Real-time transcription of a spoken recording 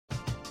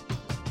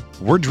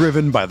We're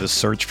driven by the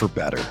search for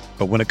better.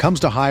 But when it comes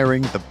to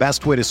hiring, the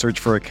best way to search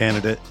for a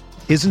candidate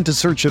isn't to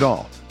search at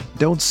all.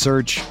 Don't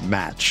search,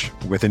 match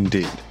with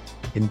Indeed.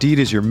 Indeed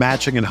is your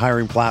matching and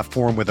hiring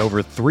platform with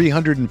over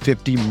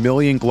 350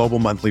 million global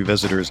monthly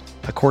visitors,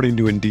 according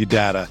to Indeed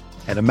data,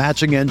 and a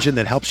matching engine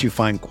that helps you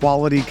find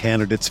quality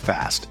candidates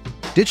fast.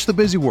 Ditch the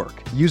busy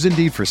work. Use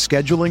Indeed for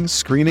scheduling,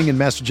 screening, and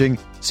messaging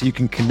so you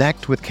can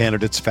connect with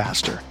candidates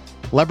faster.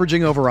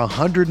 Leveraging over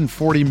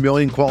 140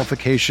 million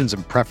qualifications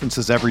and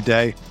preferences every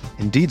day,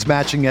 Indeed's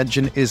matching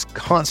engine is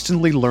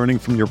constantly learning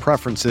from your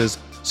preferences,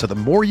 so the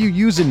more you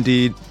use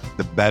Indeed,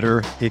 the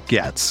better it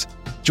gets.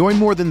 Join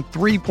more than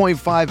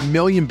 3.5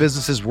 million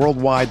businesses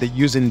worldwide that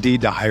use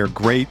Indeed to hire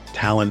great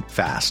talent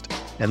fast.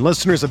 And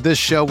listeners of this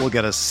show will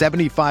get a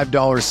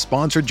 $75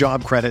 sponsored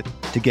job credit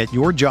to get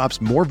your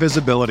jobs more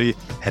visibility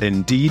at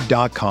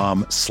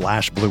Indeed.com/Blue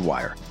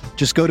Wire.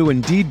 Just go to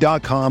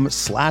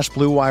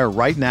Indeed.com/Blue Wire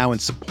right now and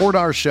support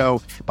our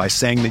show by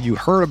saying that you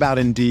heard about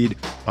Indeed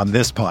on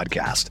this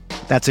podcast.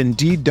 That's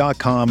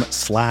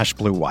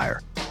Indeed.com/Blue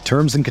Wire.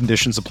 Terms and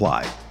conditions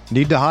apply.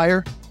 Need to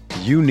hire?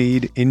 You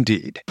need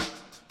Indeed.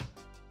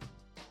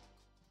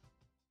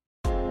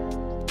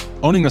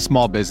 Owning a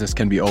small business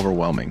can be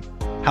overwhelming.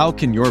 How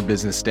can your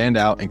business stand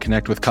out and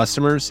connect with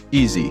customers?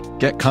 Easy.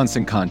 Get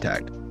Constant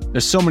Contact.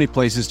 There's so many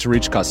places to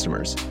reach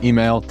customers.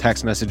 Email,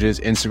 text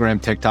messages,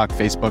 Instagram, TikTok,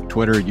 Facebook,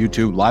 Twitter,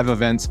 YouTube, live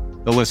events,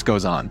 the list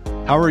goes on.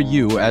 How are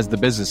you, as the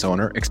business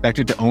owner,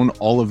 expected to own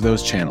all of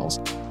those channels?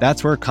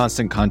 That's where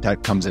Constant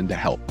Contact comes in to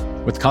help.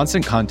 With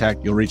Constant Contact,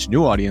 you'll reach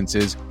new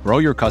audiences, grow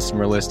your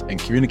customer list, and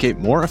communicate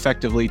more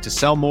effectively to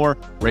sell more,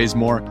 raise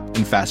more,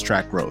 and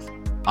fast-track growth.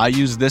 I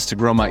use this to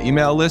grow my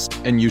email list,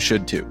 and you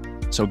should too.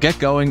 So get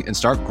going and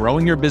start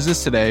growing your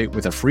business today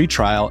with a free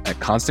trial at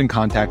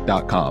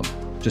ConstantContact.com.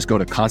 Just go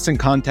to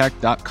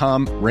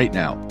ConstantContact.com right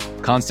now.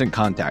 Constant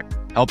Contact,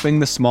 helping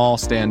the small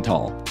stand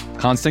tall.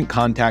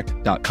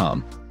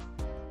 ConstantContact.com.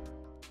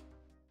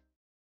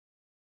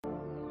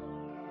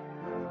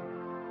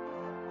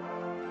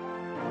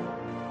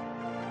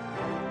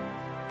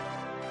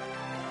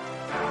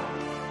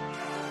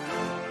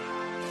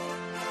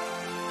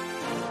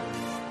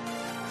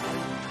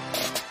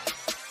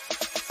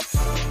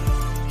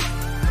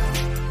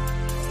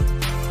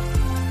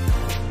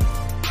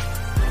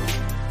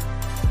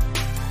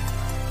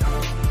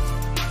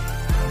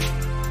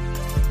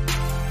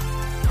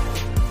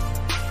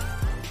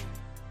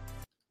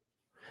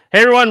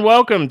 Hey everyone,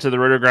 welcome to the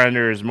Roto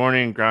Grinders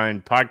Morning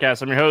Grind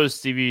Podcast. I'm your host,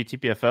 Stevie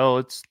TPFL.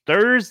 It's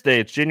Thursday,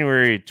 it's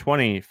January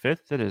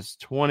 25th. It is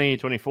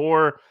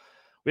 2024.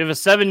 We have a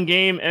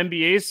 7-game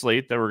NBA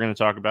slate that we're going to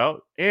talk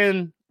about,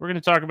 and we're going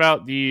to talk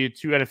about the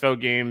 2 NFL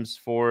games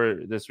for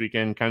this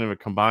weekend, kind of a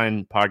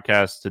combined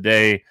podcast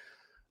today.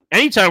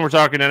 Anytime we're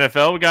talking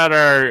NFL, we got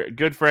our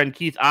good friend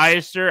Keith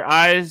Eyster,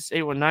 Eyes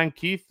 819.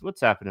 Keith, what's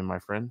happening, my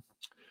friend?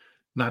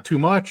 Not too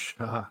much.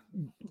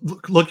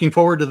 Looking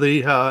forward to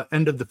the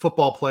end of the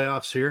football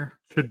playoffs here.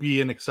 Should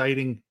be an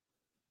exciting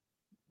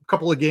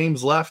couple of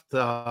games left.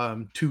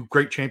 2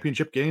 great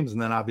championship games,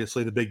 and then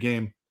obviously the big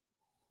game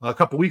a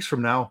couple weeks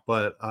from now.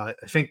 But I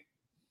think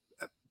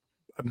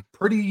I'm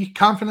pretty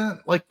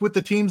confident, like with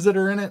the teams that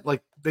are in it,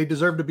 like they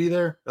deserve to be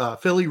there.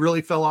 Philly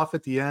really fell off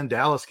at the end.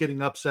 Dallas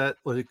getting upset,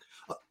 like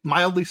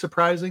mildly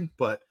surprising,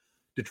 but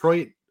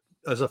Detroit,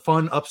 as a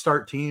fun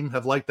upstart team,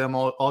 have liked them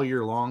all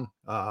year long.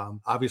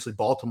 Obviously,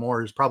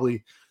 Baltimore is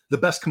probably the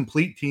best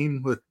complete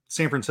team with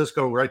San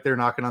Francisco right there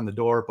knocking on the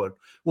door. But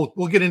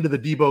we'll get into the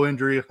Debo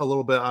injury a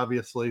little bit.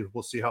 Obviously,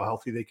 we'll see how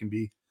healthy they can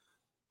be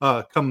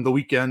come the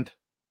weekend.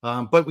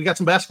 But we got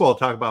some basketball to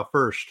talk about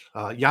first.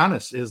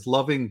 Giannis is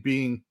loving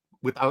being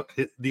without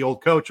the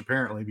old coach,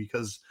 apparently,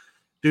 because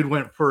dude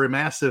went for a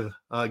massive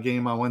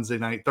game on Wednesday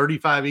night,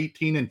 35,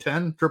 18, and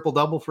 10,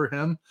 triple-double for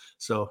him.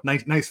 So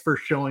nice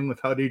first showing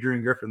without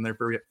Adrian Griffin there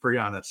for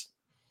Giannis.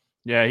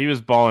 Yeah, he was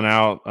balling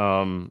out.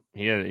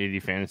 He had 80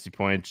 fantasy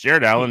points.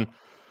 Jared Allen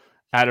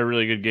had a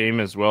really good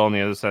game as well on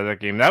the other side of that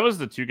game. That was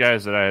the 2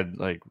 guys that I had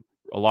like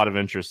a lot of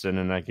interest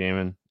in that game,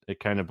 and it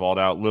kind of balled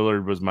out.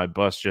 Lillard was my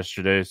bust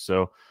yesterday,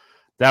 so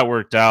that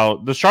worked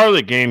out. The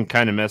Charlotte game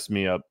kind of messed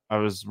me up. I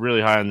was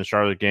really high on the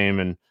Charlotte game,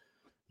 and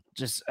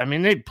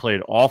they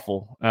played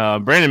awful.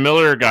 Brandon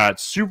Miller got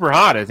super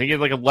hot. I think he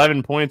had like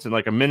 11 points in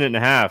like a minute and a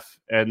half,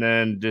 and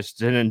then just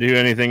didn't do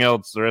anything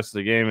else the rest of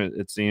the game,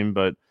 it seemed.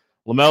 But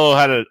LaMelo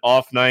had an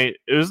off night.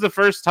 It was the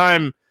first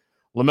time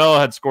LaMelo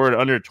had scored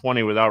under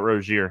 20 without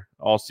Rozier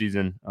all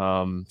season.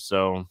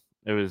 So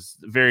it was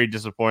very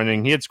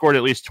disappointing. He had scored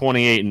at least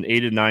 28 in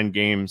 8 of 9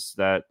 games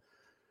that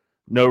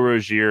no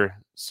Rozier.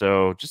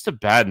 So just a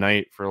bad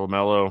night for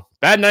LaMelo.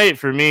 Bad night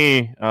for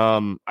me.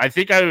 I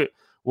think I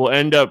will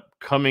end up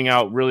coming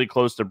out really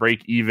close to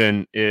break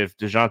even if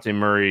DeJounte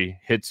Murray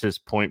hits his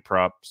point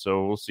prop.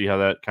 So we'll see how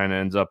that kind of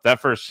ends up. That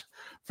first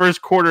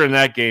quarter in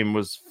that game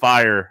was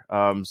fire.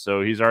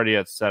 So he's already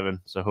at 7.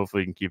 So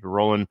hopefully he can keep it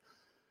rolling.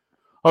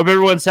 Hope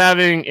everyone's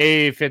having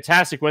a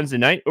fantastic Wednesday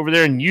night over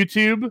there on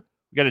YouTube.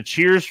 We got a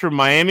cheers from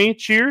Miami.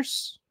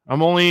 Cheers.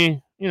 I'm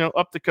only,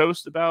 up the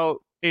coast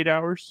about 8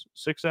 hours,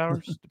 6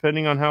 hours,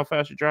 depending on how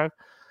fast you drive.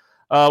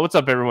 What's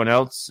up, everyone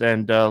else?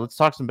 And let's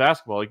talk some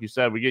basketball. Like you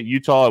said, we get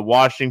Utah at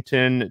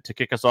Washington to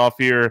kick us off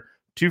here.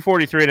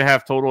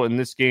 243.5 total in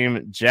this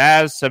game.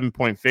 Jazz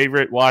 7-point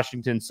favorite.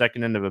 Washington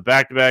second end of a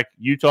back-to-back.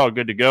 Utah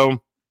good to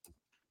go.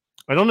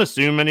 I don't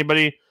assume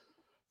anybody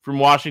from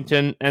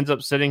Washington ends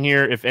up sitting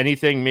here. If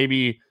anything,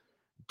 maybe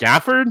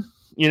Gafford,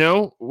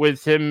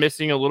 with him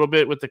missing a little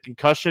bit with the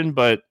concussion.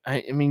 But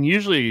I mean,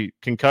 usually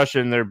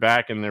concussion, they're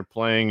back and they're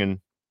playing, and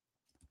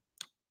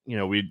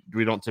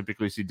we don't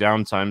typically see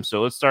downtime.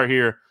 So let's start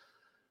here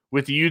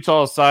with the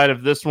Utah side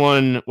of this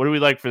one. What do we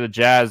like for the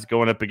Jazz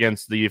going up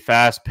against the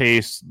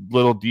fast-paced,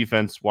 little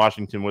defense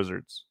Washington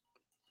Wizards?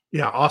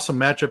 Yeah, awesome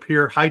matchup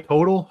here. High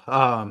total.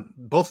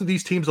 Both of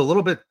these teams a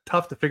little bit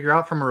tough to figure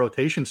out from a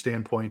rotation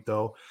standpoint,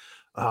 though.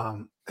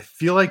 I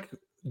feel like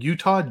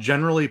Utah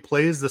generally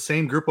plays the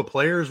same group of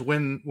players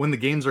when the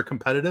games are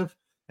competitive,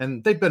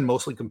 and they've been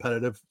mostly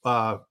competitive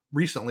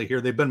recently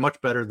here. They've been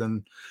much better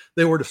than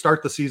they were to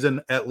start the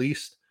season, at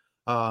least.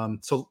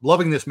 So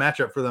loving this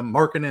matchup for them.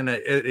 Markkanen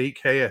at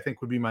 8K, I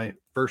think, would be my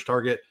first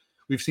target.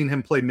 We've seen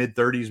him play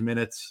mid-30s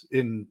minutes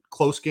in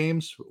close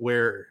games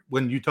where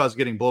when Utah's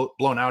getting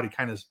blown out, he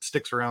kind of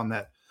sticks around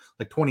that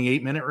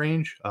 28-minute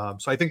range.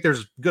 So I think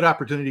there's good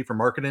opportunity for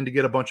Markkanen to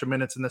get a bunch of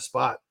minutes in this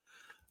spot.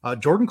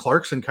 Jordan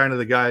Clarkson, kind of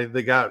the guy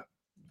that got,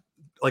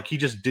 he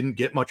just didn't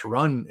get much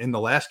run in the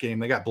last game.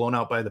 They got blown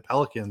out by the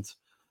Pelicans.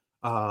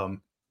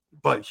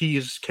 But he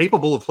is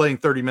capable of playing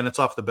 30 minutes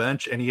off the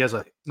bench, and he has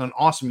an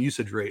awesome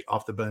usage rate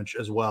off the bench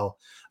as well.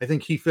 I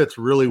think he fits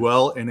really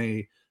well in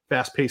a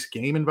fast-paced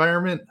game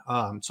environment.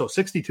 So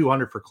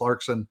 6,200 for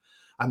Clarkson.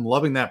 I'm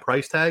loving that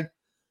price tag.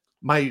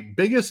 My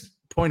biggest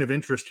point of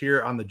interest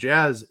here on the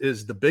Jazz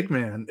is the big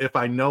man, if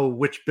I know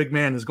which big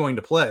man is going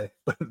to play.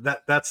 But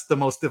that's the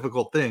most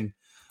difficult thing.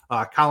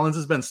 Collins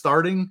has been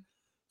starting.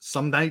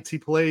 Some nights he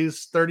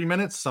plays 30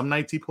 minutes. Some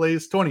nights he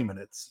plays 20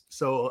 minutes.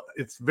 So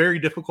it's very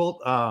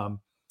difficult.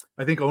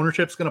 I think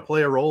ownership's going to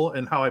play a role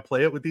in how I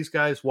play it with these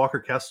guys. Walker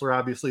Kessler,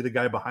 obviously the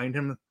guy behind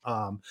him,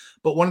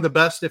 but one of the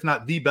best, if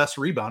not the best,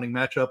 rebounding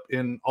matchup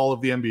in all of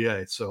the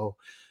NBA. So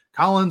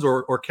Collins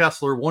or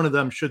Kessler, one of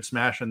them should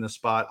smash in this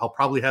spot. I'll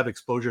probably have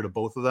exposure to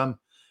both of them.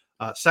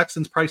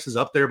 Sexton's price is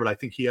up there, but I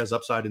think he has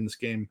upside in this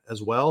game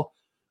as well.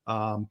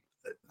 And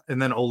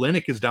then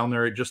Olynyk is down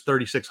there at just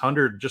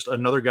 3,600, just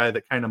another guy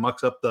that kind of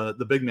mucks up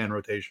the big man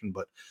rotation.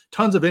 But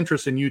tons of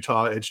interest in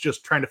Utah. It's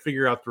just trying to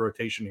figure out the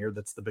rotation here.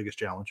 That's the biggest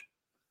challenge.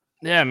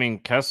 Yeah, I mean,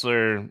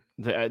 Kessler,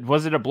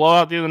 was it a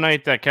blowout the other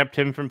night that kept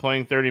him from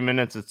playing 30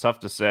 minutes? It's tough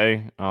to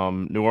say.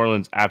 New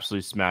Orleans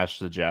absolutely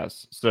smashed the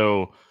Jazz.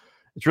 So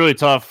it's really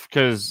tough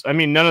because, I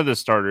mean, none of the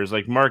starters,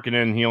 like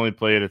Markkanen, he only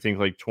played, I think,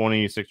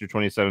 26 or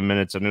 27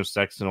 minutes. I know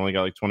Sexton only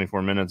got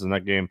 24 minutes in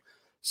that game.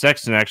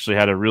 Sexton actually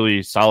had a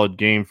really solid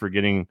game for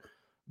getting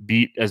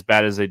beat as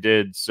bad as they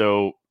did.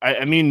 So,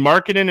 I mean,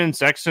 Markkanen and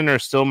Sexton are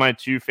still my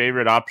two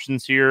favorite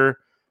options here.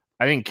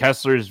 I think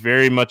Kessler is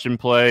very much in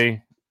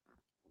play.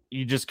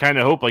 You just kind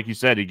of hope, like you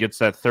said, he gets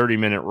that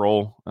 30-minute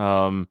roll.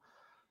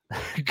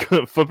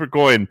 Flip a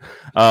coin.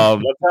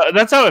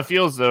 That's how it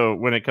feels, though,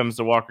 when it comes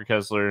to Walker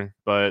Kessler.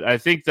 But I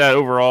think that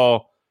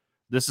overall,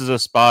 this is a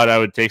spot I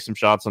would take some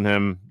shots on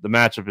him. The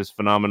matchup is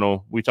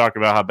phenomenal. We talk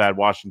about how bad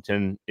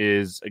Washington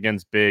is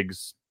against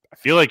bigs, I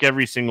feel like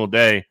every single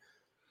day.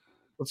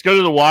 Let's go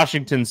to the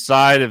Washington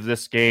side of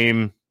this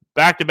game.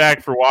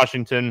 Back-to-back for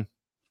Washington.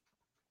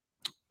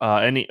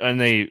 And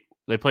they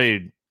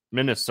played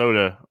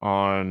Minnesota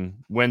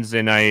on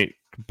Wednesday night.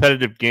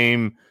 Competitive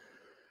game.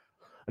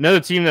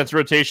 Another team that's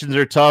rotations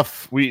are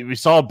tough. We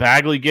saw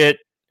Bagley get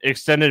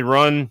extended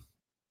run.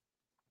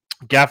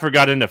 Gafford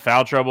got into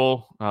foul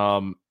trouble.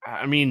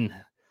 I mean,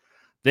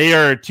 they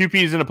are two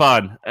peas in a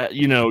pod.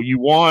 You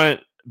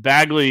want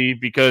Bagley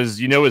because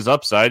his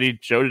upside. He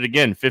showed it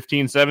again,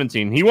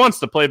 15-17. He wants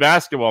to play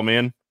basketball,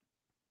 man.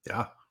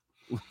 Yeah.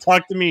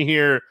 Talk to me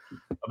here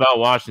about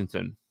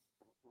Washington.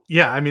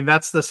 Yeah, I mean,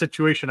 that's the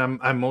situation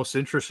I'm most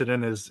interested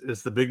in is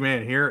the big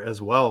man here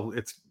as well.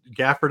 It's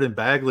Gafford and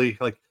Bagley.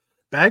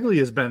 Bagley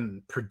has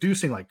been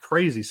producing like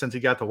crazy since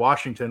he got to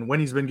Washington when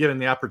he's been given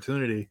the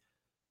opportunity.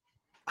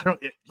 I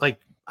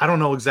don't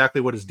know exactly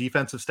what his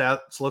defensive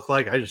stats look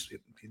like.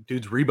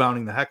 Dude's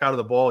rebounding the heck out of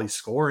the ball. He's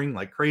scoring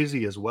like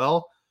crazy as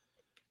well.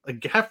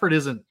 Gafford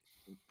isn't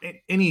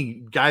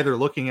any guy they're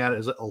looking at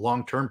as a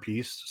long-term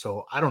piece.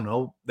 So I don't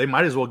know. They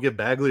might as well give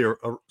Bagley a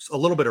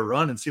little bit of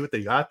run and see what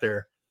they got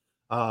there.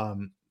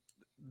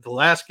 The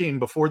last game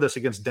before this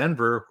against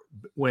Denver,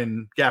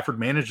 when Gafford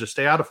managed to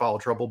stay out of foul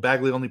trouble,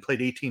 Bagley only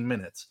played 18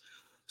 minutes.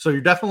 So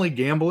you're definitely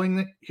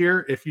gambling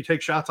here if you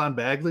take shots on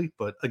Bagley.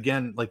 But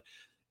again,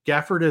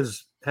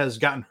 Gafford has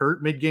gotten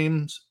hurt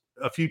mid-games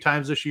a few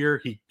times this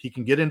year. He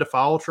can get into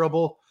foul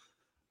trouble.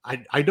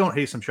 I don't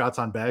hate some shots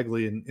on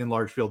Bagley in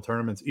large field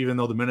tournaments, even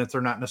though the minutes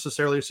are not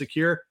necessarily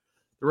secure.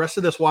 The rest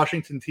of this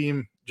Washington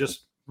team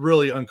just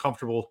really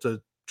uncomfortable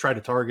to try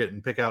to target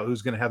and pick out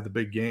who's going to have the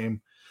big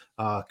game.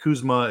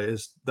 Kuzma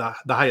is the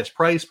highest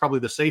price, probably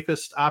the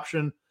safest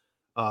option.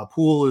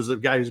 Poole is a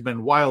guy who's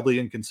been wildly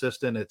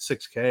inconsistent at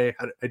 6K.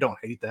 I don't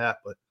hate that,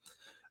 but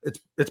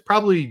it's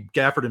probably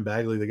Gafford and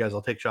Bagley, the guys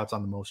I'll take shots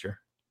on the most here.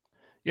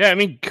 Yeah, I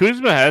mean,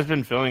 Kuzma has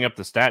been filling up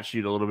the stat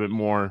sheet a little bit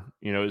more.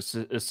 His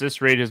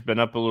assist rate has been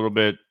up a little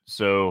bit.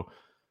 So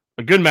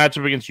a good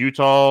matchup against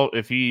Utah.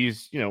 If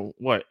he's,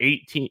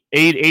 8,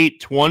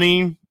 8,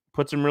 20,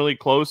 puts him really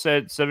close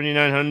at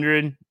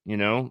 7,900,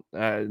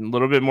 a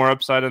little bit more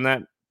upside on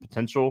that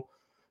potential.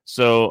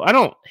 So I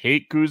don't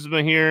hate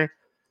Kuzma here.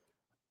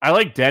 I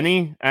like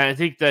Denny. I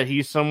think that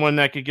he's someone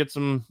that could get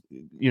some,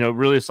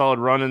 really solid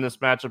run in this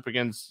matchup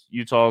against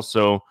Utah.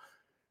 So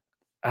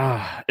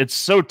it's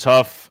so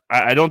tough.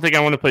 I don't think I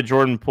want to play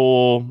Jordan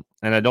Poole,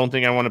 and I don't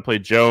think I want to play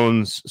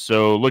Jones.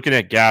 So looking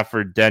at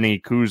Gafford, Denny,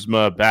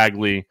 Kuzma,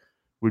 Bagley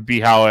would be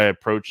how I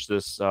approach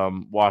this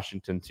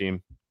Washington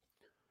team.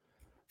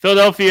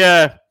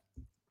 Philadelphia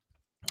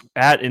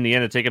at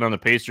Indiana taking on the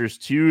Pacers.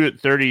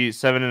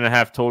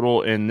 237.5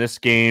 total in this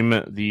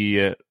game.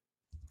 The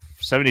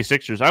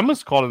 76ers, I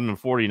almost called them the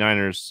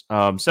 49ers.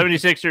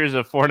 76ers,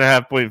 a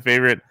 4.5-point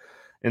favorite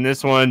in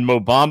this one. Mo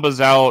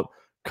Bamba's out.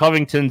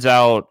 Covington's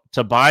out.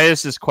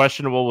 Tobias is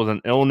questionable with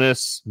an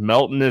illness.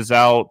 Melton is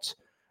out.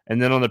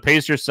 And then on the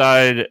Pacers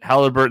side,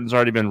 Halliburton's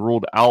already been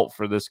ruled out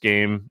for this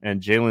game,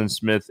 and Jalen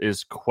Smith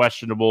is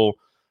questionable.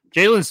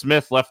 Jalen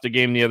Smith left the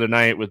game the other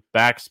night with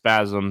back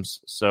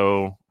spasms,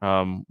 so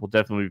we'll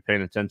definitely be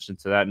paying attention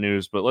to that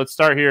news. But let's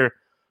start here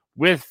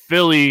with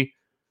Philly.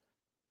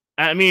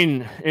 I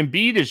mean,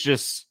 Embiid is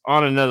just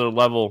on another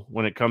level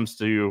when it comes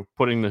to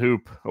putting the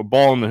hoop or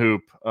ball in the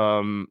hoop.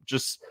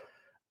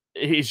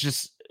 He's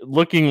just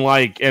looking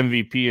like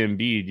MVP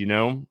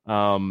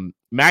Embiid,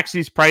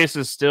 Maxi's price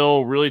is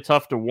still really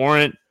tough to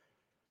warrant.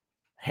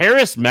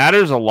 Harris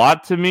matters a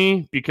lot to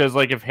me because,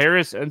 if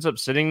Harris ends up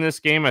sitting this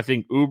game, I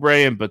think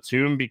Oubre and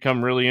Batum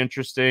become really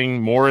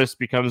interesting. Morris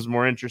becomes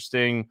more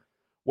interesting.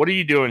 What are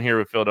you doing here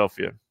with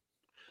Philadelphia?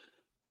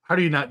 How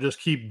do you not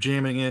just keep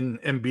jamming in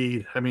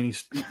Embiid? I mean, you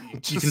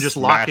can just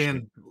lock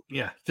in.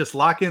 Yeah, just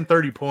lock in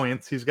 30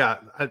 points. He's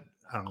got, I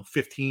don't know,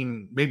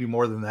 15, maybe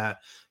more than that,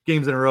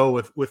 games in a row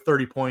with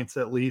 30 points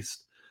at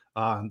least.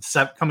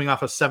 Coming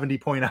off a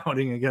 70-point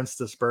outing against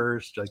the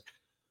Spurs.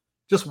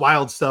 Just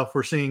wild stuff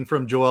we're seeing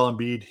from Joel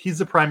Embiid. He's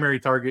the primary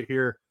target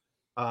here.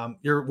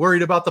 You're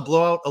worried about the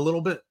blowout a little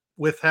bit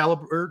with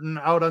Halliburton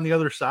out on the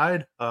other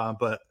side.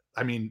 But,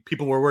 I mean,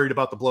 people were worried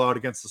about the blowout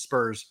against the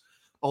Spurs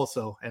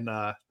also. And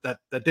that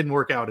didn't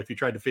work out if you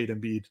tried to fade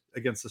Embiid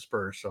against the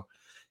Spurs. So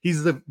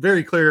he's the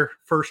very clear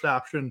first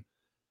option.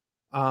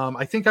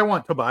 I think I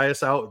want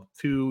Tobias out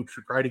to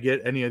try to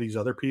get any of these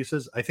other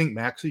pieces. I think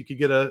Maxey could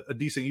get a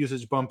decent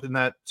usage bump in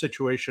that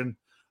situation.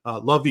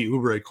 Love the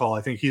Oubre call.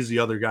 I think he's the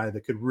other guy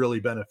that could really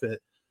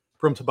benefit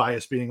from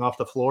Tobias being off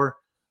the floor.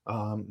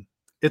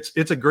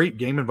 It's a great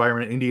game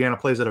environment. Indiana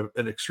plays at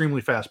an extremely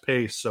fast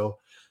pace. So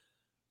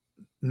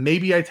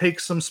maybe I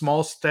take some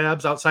small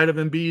stabs outside of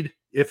Embiid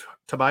if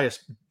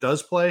Tobias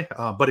does play.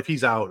 But if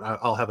he's out,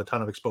 I'll have a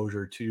ton of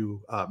exposure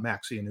to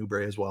Maxey and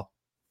Oubre as well.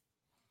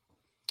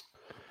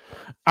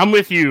 I'm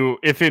with you.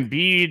 If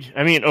Embiid,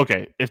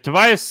 if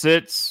Tobias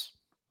sits,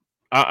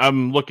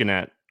 I'm looking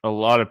at a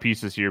lot of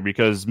pieces here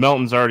because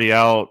Melton's already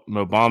out,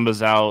 Mo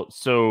Bamba's out.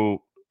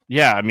 So,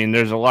 yeah,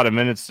 there's a lot of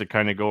minutes to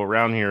kind of go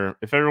around here.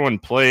 If everyone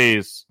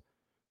plays,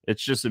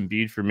 it's just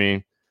Embiid for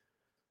me.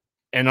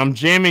 And I'm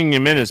jamming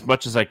him in as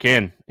much as I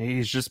can.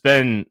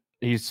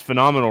 He's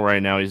phenomenal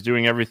right now. He's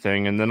doing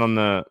everything. And then on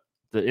the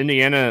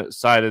Indiana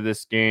side of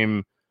this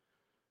game,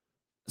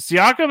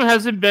 Siakam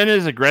hasn't been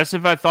as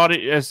aggressive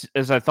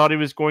as I thought he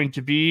was going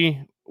to be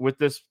with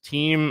this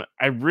team.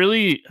 I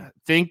really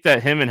think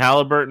that him and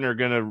Halliburton are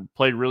going to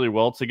play really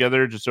well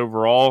together just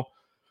overall.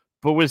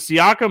 But with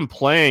Siakam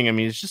playing,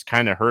 it's just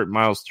kind of hurt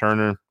Miles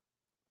Turner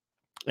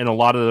and a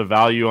lot of the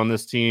value on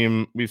this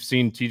team. We've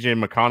seen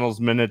TJ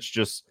McConnell's minutes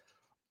just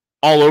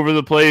all over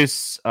the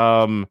place.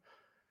 I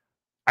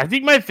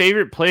think my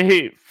favorite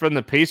play from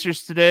the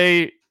Pacers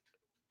today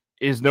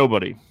is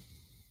nobody.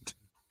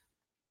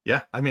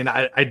 Yeah,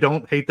 I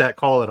don't hate that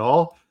call at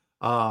all.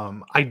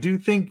 I do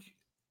think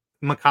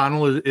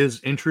McConnell is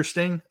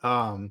interesting.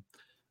 I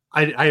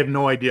have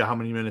no idea how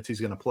many minutes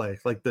he's going to play.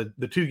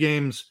 The two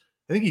games,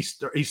 I think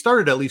he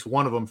started at least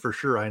one of them for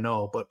sure, I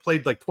know, but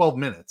played 12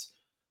 minutes.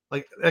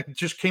 That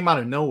just came out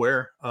of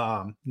nowhere.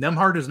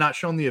 Nembhard has not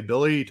shown the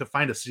ability to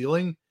find a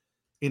ceiling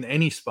in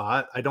any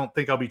spot. I don't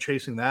think I'll be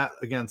chasing that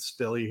against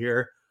Philly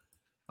here.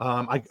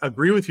 I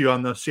agree with you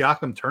on the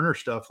Siakam Turner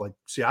stuff.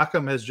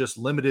 Siakam has just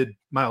limited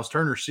Miles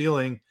Turner's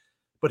ceiling,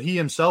 but he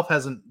himself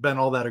hasn't been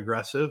all that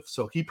aggressive.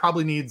 So he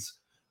probably needs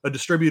a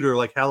distributor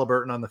like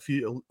Halliburton on the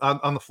field,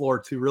 on the floor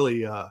to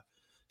really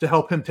to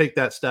help him take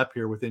that step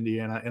here with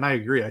Indiana. And I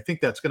agree. I think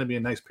that's going to be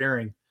a nice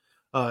pairing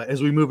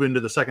as we move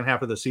into the second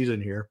half of the season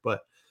here.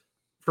 But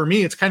for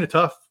me, it's kind of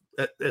tough,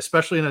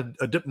 especially in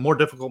a more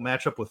difficult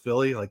matchup with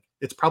Philly.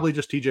 It's probably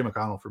just TJ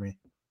McConnell for me.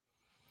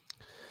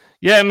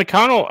 Yeah,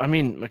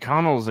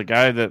 McConnell's a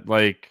guy that,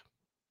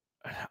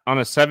 on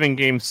a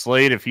 7-game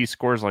slate, if he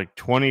scores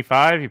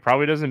 25, he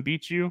probably doesn't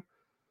beat you.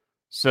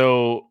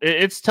 So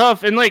it's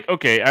tough. And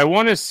I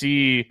want to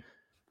see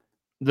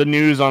the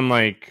news on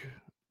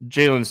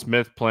Jalen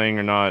Smith playing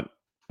or not.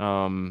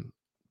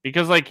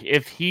 Because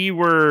if he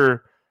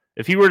were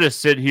if he were to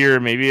sit here,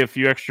 maybe a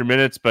few extra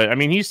minutes. But I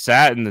mean, he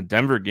sat in the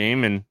Denver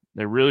game, and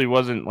there really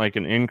wasn't like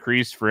an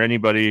increase for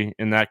anybody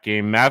in that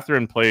game.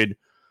 Mathurin played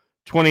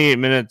 28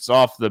 minutes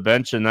off the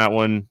bench in that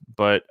one,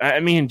 but I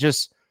mean,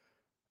 just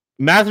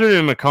Mathurin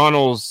and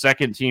McConnell's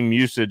second team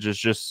usage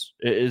is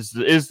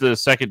the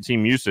second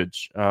team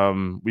usage.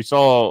 We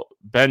saw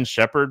Ben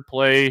Shepherd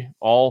play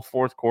all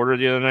fourth quarter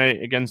the other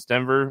night against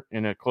Denver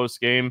in a close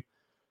game,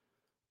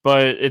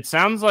 but it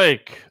sounds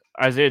like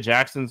Isaiah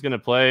Jackson's going to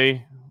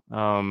play.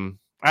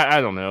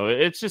 I don't know.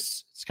 It's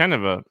kind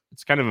of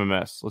a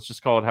mess. Let's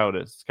just call it how it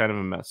is. It's kind of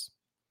a mess.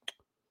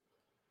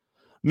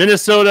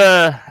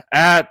 Minnesota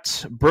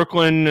at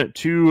Brooklyn,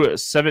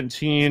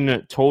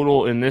 217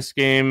 total in this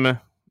game.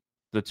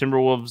 The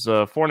Timberwolves,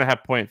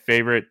 4.5-point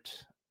favorite,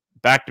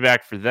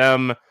 back-to-back for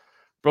them.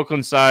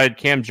 Brooklyn side,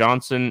 Cam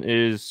Johnson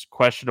is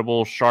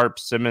questionable. Sharp,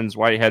 Simmons,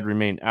 Whitehead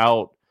remain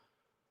out.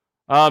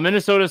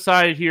 Minnesota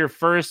side here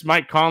first,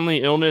 Mike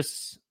Conley,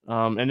 illness,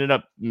 ended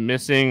up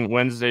missing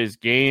Wednesday's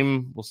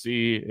game. We'll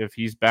see if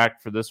he's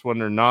back for this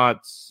one or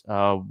not.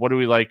 What do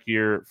we like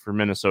here for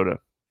Minnesota?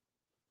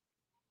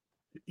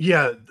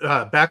 Yeah,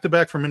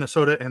 back-to-back for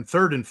Minnesota, and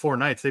third in 4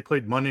 nights. They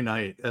played Monday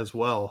night as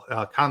well.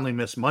 Conley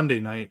missed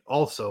Monday night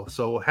also,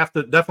 so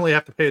definitely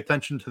have to pay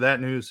attention to that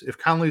news. If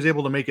Conley's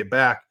able to make it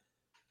back,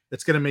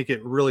 it's going to make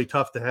it really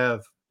tough to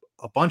have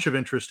a bunch of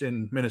interest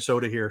in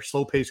Minnesota here.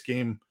 Slow-paced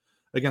game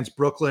against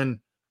Brooklyn.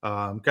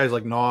 Guys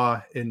like Naw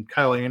and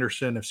Kyle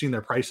Anderson have seen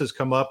their prices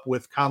come up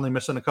with Conley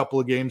missing a couple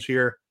of games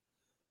here.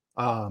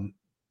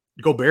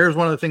 Gobert is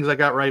one of the things I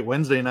got right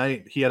Wednesday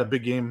night. He had a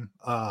big game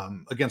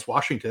against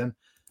Washington.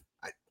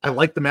 I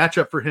like the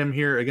matchup for him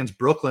here against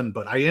Brooklyn,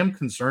 but I am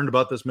concerned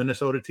about this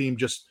Minnesota team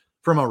just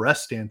from a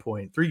rest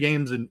standpoint. 3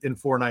 games in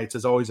 4 nights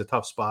is always a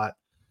tough spot,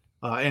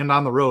 and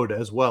on the road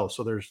as well.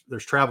 So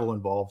there's travel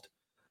involved.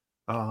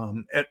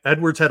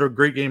 Edwards had a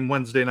great game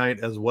Wednesday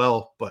night as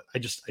well, but I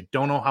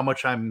don't know how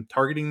much I'm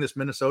targeting this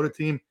Minnesota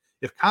team.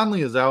 If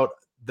Conley is out,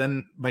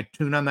 then my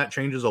tune on that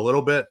changes a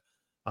little bit.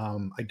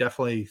 I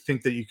definitely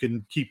think that you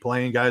can keep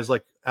playing guys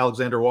like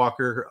Alexander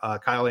Walker,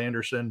 Kyle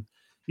Anderson.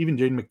 Even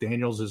Jaden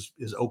McDaniels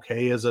is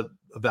okay as a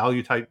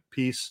value type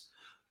piece.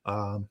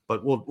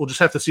 But we'll just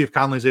have to see if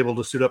Conley's able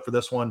to suit up for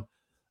this one.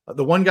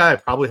 The one guy I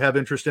probably have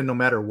interest in no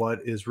matter what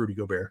is Rudy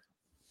Gobert.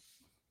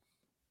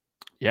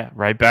 Yeah,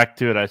 right back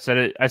to it. I said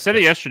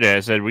it yesterday.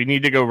 I said we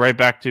need to go right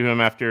back to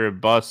him after a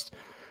bust.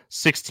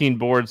 16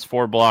 boards,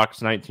 4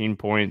 blocks, 19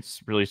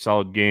 points. Really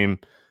solid game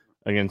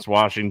against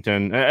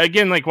Washington.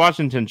 Again, like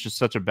Washington's just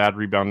such a bad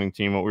rebounding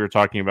team. What we were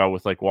talking about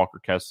with like Walker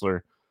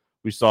Kessler.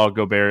 We saw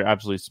Gobert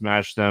absolutely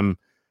smash them.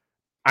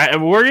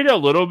 I'm worried a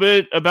little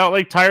bit about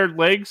like tired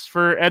legs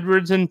for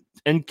Edwards and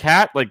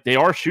Cat. Like they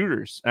are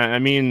shooters. I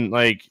mean,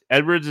 like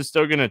Edwards is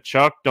still going to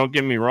chuck. Don't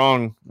get me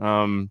wrong.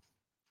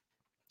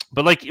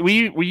 But like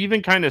we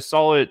even kind of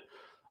saw it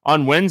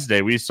on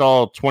Wednesday. We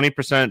saw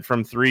 20%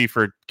 from 3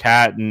 for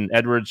Cat, and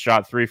Edwards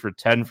shot 3 for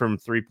 10 from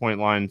 3-point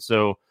line.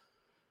 So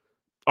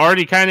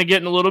already kind of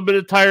getting a little bit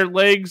of tired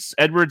legs.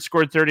 Edwards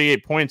scored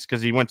 38 points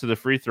because he went to the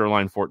free throw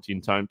line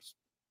 14 times.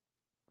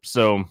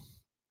 So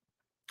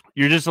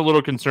you're just a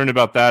little concerned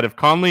about that. If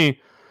Conley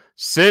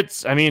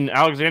sits, I mean,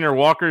 Alexander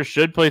Walker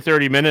should play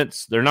 30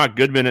 minutes. They're not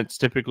good minutes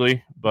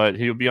typically, but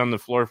he'll be on the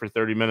floor for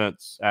 30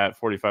 minutes at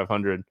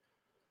 4,500.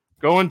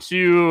 Going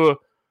to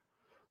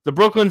the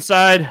Brooklyn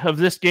side of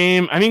this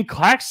game, I mean,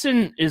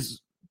 Claxton is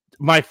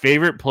my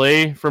favorite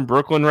play from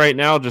Brooklyn right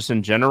now, just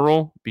in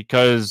general,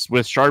 because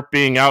with Sharp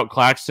being out,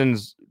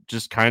 Claxton's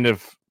just kind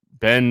of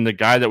been the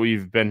guy that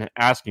we've been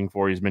asking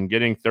for. He's been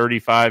getting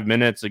 35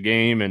 minutes a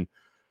game and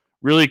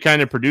really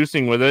kind of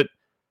producing with it.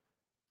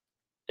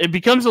 It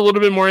becomes a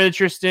little bit more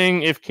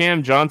interesting if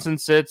Cam Johnson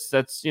sits.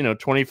 That's,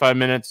 25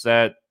 minutes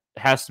that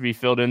has to be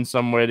filled in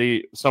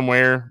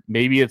somewhere.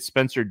 Maybe it's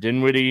Spencer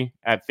Dinwiddie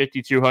at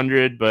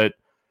 5,200, but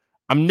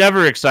I'm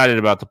never excited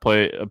about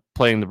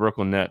playing the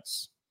Brooklyn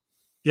Nets.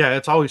 Yeah,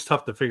 it's always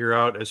tough to figure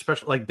out,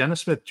 especially like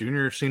Dennis Smith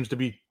Jr. seems to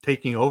be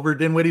taking over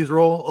Dinwiddie's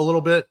role a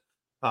little bit.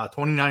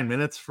 29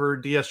 minutes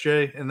for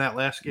DSJ in that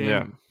last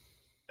game.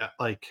 Yeah.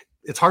 Like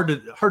it's hard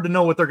to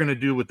know what they're going to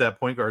do with that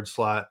point guard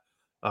slot.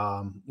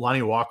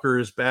 Lonnie Walker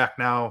is back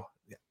now.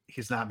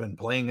 He's not been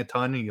playing a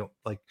ton,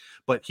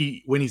 but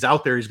when he's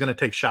out there, he's going to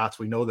take shots.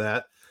 We know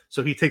that.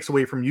 So he takes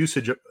away from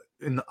usage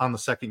on the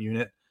second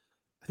unit.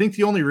 I think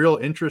the only real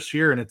interest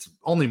here, and it's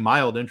only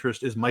mild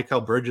interest, is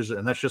Mikal Bridges,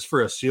 and that's just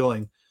for a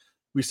ceiling.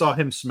 We saw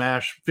him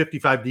smash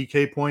 55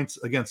 DK points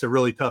against a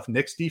really tough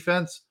Knicks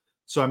defense.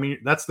 So, I mean,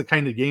 that's the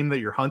kind of game that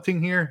you're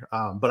hunting here,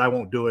 but I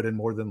won't do it in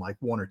more than like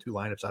 1 or 2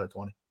 lineups out of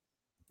 20.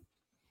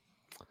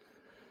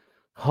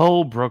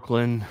 Oh,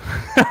 Brooklyn.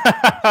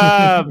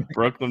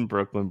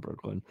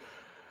 Brooklyn.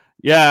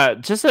 Yeah,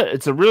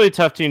 it's a really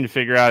tough team to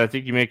figure out. I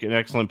think you make an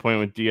excellent point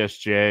with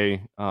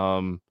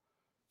DSJ.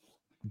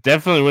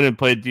 Definitely wouldn't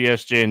play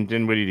DSJ and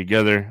Dinwiddie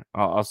together.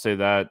 I'll say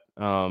that.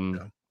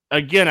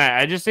 Again,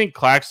 I just think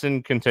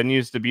Claxton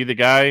continues to be the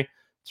guy.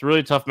 It's a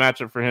really tough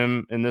matchup for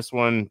him in this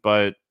one,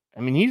 but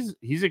I mean,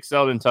 he's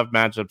excelled in tough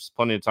matchups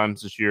plenty of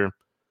times this year.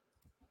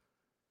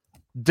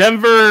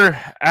 Denver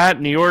at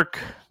New York,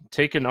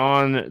 taking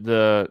on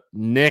the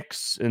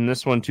Knicks in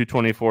this one,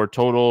 224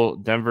 total.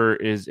 Denver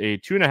is a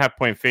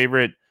 2.5-point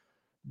favorite.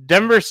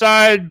 Denver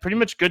side, pretty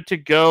much good to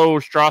go.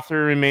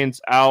 Strother remains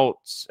out.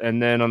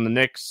 And then on the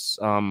Knicks,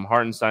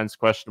 Hartenstein's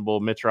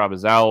questionable. Mitrov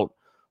is out.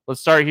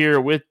 Let's start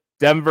here with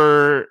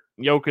Denver.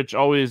 Jokic,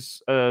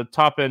 always a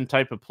top-end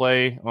type of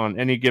play on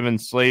any given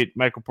slate.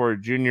 Michael Porter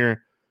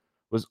Jr.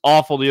 was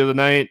awful the other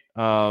night.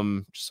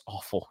 Just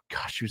awful.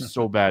 Gosh, he was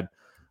so bad.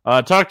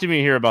 Talk to me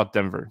here about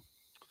Denver.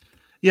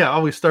 Yeah,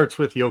 always starts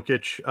with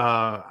Jokic.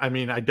 I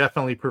mean, I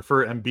definitely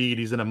prefer Embiid.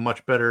 He's in a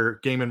much better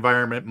game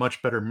environment,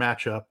 much better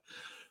matchup.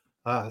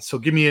 So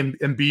give me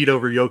Embiid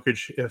over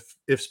Jokic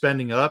if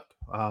spending up.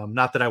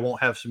 Not that I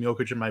won't have some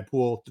Jokic in my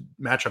pool. The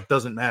matchup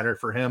doesn't matter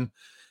for him.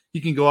 He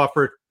can go off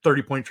for a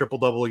 30-point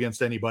triple-double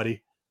against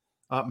anybody.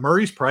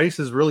 Murray's price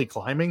is really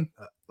climbing.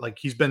 Like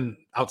he's been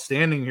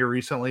outstanding here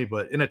recently,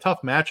 but in a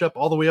tough matchup,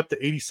 all the way up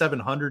to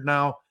 8,700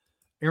 now.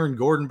 Aaron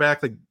Gordon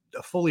back, like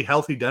a fully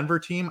healthy Denver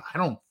team. I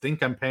don't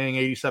think I'm paying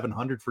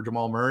 8,700 for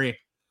Jamal Murray.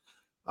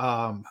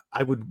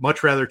 I would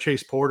much rather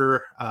chase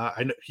Porter.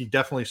 I know he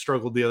definitely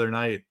struggled the other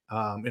night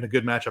in a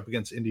good matchup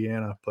against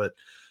Indiana, but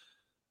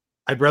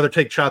I'd rather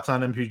take shots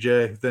on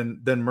MPJ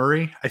than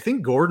Murray. I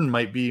think Gordon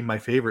might be my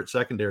favorite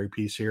secondary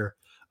piece here.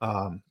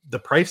 The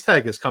price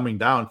tag is coming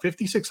down.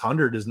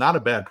 5,600 is not a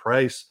bad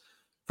price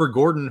for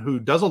Gordon, who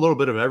does a little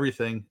bit of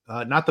everything.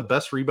 Not the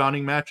best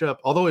rebounding matchup,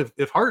 although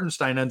if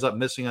Hartenstein ends up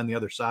missing on the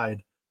other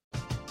side.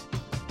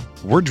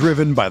 We're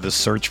driven by the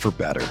search for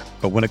better.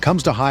 But when it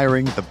comes to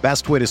hiring, the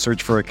best way to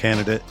search for a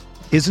candidate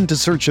isn't to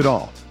search at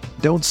all.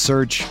 Don't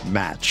search,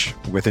 match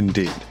with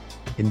Indeed.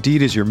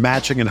 Indeed is your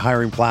matching and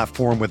hiring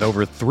platform with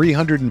over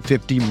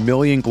 350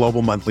 million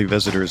global monthly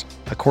visitors,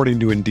 according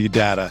to Indeed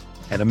data,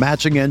 and a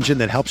matching engine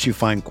that helps you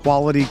find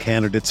quality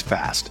candidates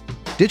fast.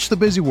 Ditch the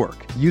busy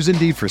work. Use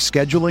Indeed for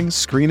scheduling,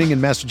 screening,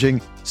 and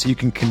messaging so you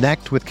can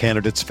connect with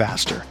candidates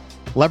faster.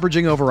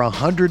 Leveraging over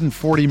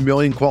 140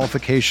 million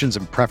qualifications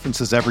and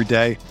preferences every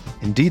day,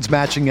 Indeed's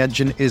matching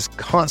engine is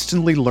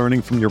constantly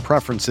learning from your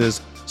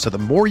preferences, so the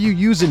more you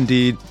use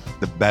Indeed,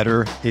 the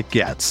better it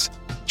gets.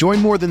 Join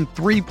more than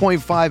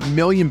 3.5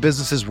 million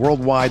businesses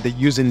worldwide that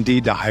use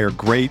Indeed to hire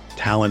great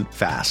talent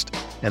fast.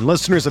 And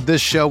listeners of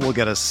this show will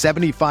get a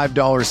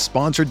 $75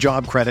 sponsored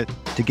job credit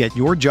to get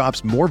your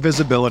jobs more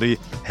visibility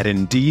at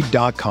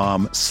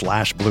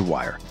Indeed.com/Blue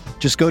Wire.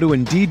 Just go to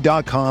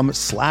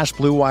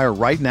Indeed.com/Blue Wire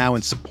right now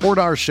and support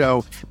our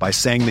show by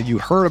saying that you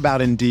heard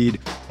about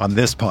Indeed on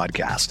this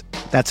podcast.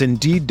 That's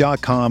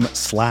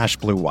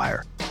Indeed.com/Blue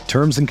Wire.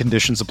 Terms and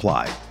conditions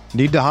apply.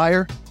 Need to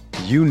hire?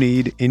 You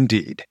need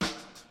Indeed.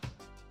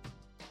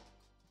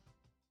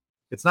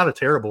 It's not a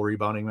terrible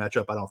rebounding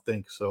matchup, I don't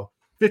think. So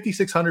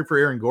 5,600 for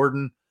Aaron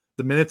Gordon.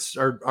 The minutes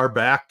are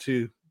back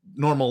to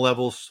normal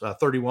levels,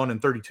 31 and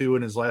 32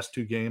 in his last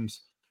two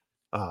games.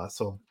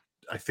 So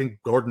I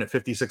think Gordon at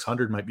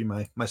 5,600 might be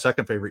my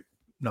second favorite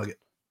nugget.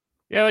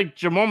 Yeah, like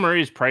Jamal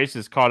Murray's price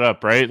is caught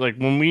up, right? Like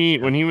when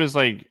he was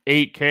like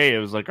 8K, it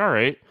was like, all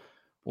right.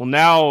 Well,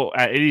 now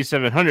at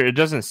 8,700, it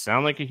doesn't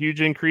sound like a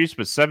huge increase,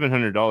 but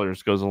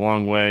 $700 goes a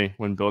long way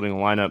when building a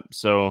lineup.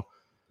 So,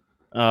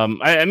 I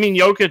mean,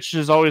 Jokic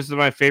is always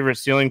my favorite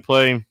ceiling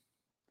play.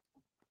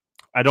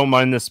 I don't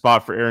mind this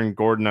spot for Aaron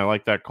Gordon. I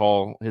like that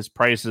call. His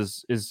price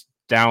is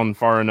down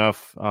far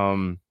enough.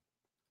 I'll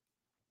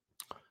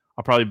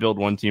probably build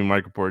one team,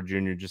 Michael Porter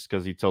Jr., just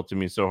because he tilted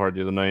me so hard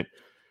the other night.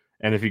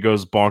 And if he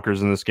goes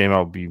bonkers in this game,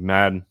 I'll be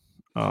mad,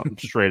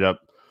 straight up.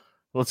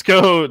 Let's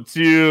go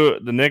to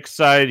the Knicks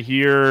side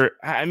here.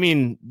 I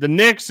mean, the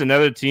Knicks,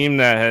 another team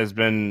that has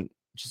been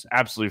just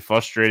absolutely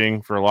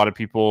frustrating for a lot of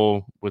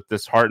people with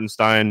this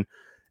Hartenstein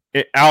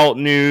out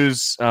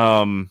news.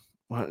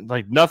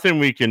 Like nothing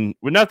we can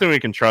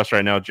trust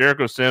right now.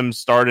 Jericho Sims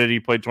started. He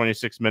played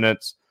 26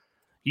 minutes.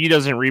 He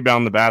doesn't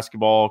rebound the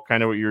basketball,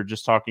 kind of what you were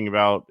just talking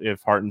about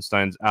if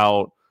Hartenstein's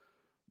out.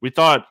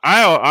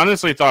 I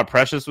honestly thought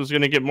Precious was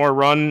going to get more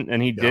run,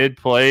 and he did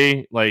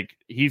play. Like,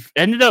 he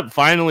ended up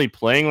finally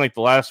playing like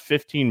the last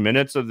 15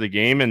 minutes of the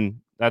game,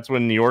 and that's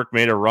when New York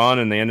made a run,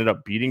 and they ended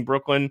up beating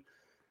Brooklyn.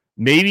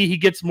 Maybe he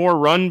gets more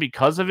run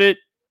because of it.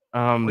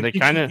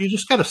 You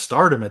just got to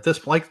start him at this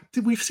point. Like,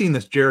 we've seen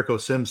this Jericho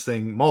Sims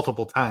thing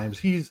multiple times.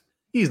 He's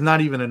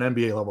not even an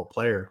NBA level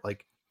player.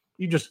 Like,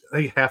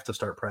 they have to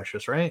start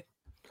Precious, right?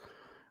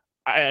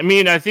 I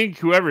mean, I think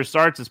whoever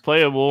starts is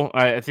playable.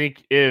 I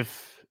think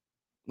if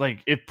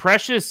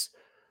Precious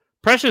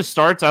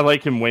starts, I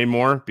like him way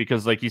more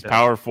because he's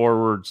power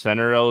forward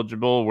center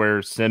eligible,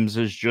 where Sims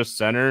is just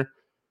center.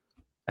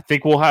 I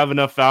think we'll have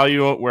enough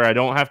value where I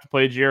don't have to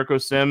play Jericho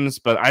Sims,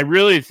 but I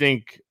really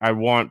think I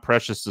want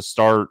Precious to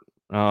start.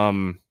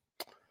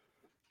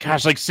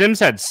 Sims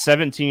had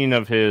 17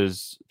 of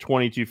his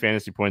 22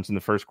 fantasy points in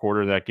the first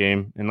quarter of that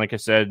game. And like I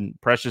said,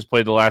 Precious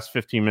played the last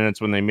 15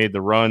 minutes when they made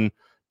the run.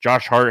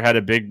 Josh Hart had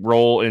a big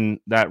role in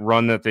that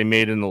run that they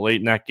made in the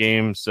late in that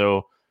game.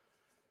 So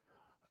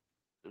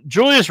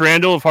Julius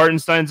Randle, if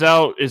Hartenstein's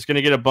out, is going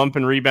to get a bump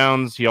in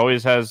rebounds. He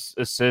always has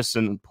assists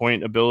and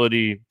point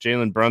ability.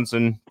 Jalen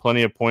Brunson,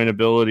 plenty of point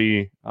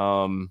ability.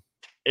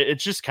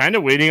 it's just kind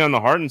of waiting on the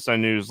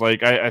Hartenstein news.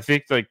 Like, I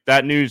think like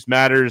that news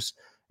matters,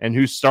 and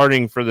who's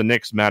starting for the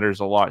Knicks matters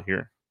a lot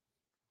here.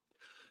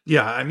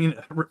 Yeah, I mean,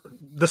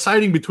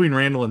 deciding between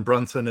Randall and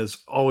Brunson is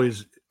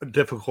always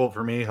difficult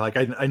for me. Like,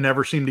 I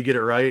never seem to get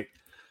it right.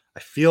 I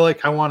feel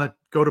like I want to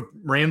go to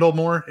Randall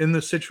more in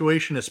this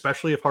situation,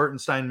 especially if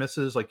Hartenstein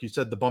misses. Like you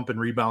said, the bump and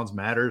rebounds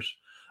matters.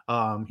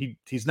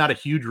 He's not a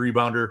huge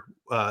rebounder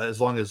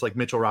as long as like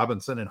Mitchell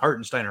Robinson and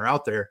Hartenstein are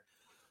out there.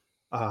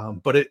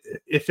 But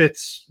if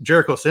it's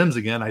Jericho Sims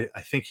again, I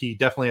think he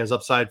definitely has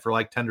upside for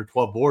like 10 or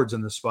 12 boards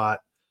in this spot.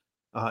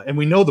 And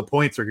we know the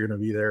points are going to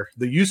be there.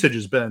 The usage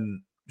has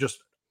been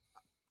just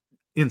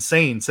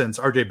insane since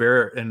RJ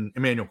Barrett and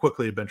Emmanuel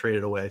Quickley have been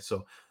traded away.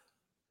 So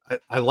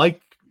I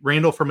like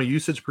Randall from a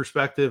usage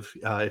perspective.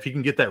 If he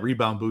can get that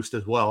rebound boost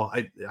as well,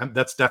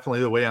 that's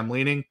definitely the way I'm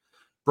leaning.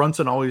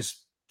 Brunson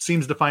always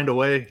seems to find a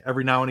way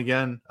every now and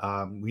again.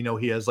 We know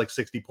he has like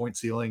 60-point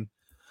ceiling.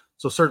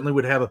 So certainly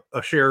would have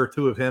a share or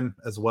two of him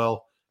as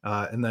well.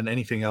 And then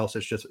anything else,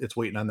 it's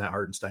waiting on that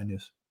Hartenstein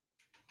news.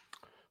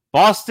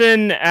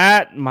 Boston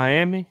at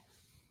Miami.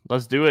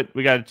 Let's do it.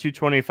 We got a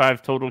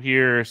 225 total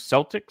here.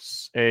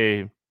 Celtics,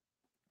 a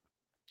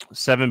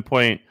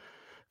 7-point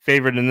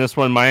favorite in this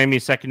one. Miami,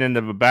 second end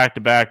of a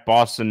back-to-back.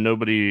 Boston,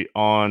 nobody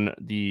on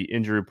the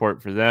injury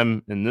report for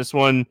them in this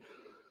one.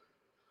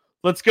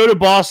 Let's go to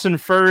Boston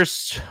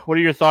first. What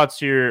are your thoughts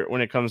here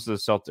when it comes to the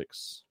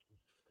Celtics?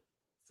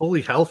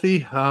 Fully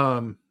healthy.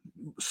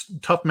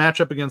 Tough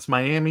matchup against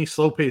Miami,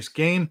 slow-paced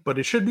game, but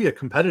it should be a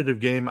competitive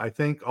game, I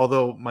think,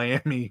 although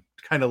Miami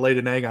kind of laid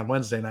an egg on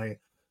Wednesday night.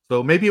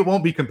 So maybe it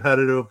won't be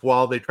competitive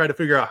while they try to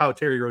figure out how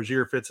Terry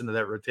Rozier fits into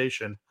that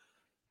rotation.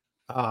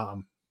 But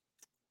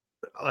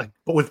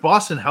with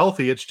Boston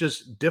healthy, it's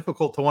just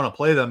difficult to want to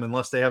play them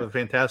unless they have a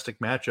fantastic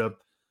matchup.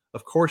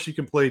 Of course, you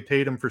can play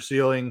Tatum for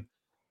ceiling,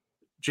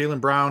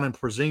 Jaylen Brown and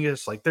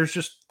Porzingis. Like there's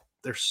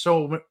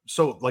so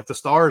like the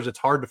stars. It's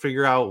hard to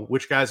figure out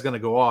which guy's going to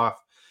go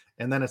off,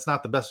 and then it's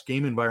not the best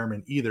game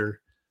environment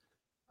either.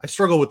 I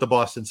struggle with the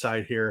Boston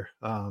side here.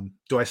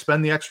 Do I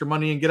spend the extra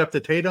money and get up to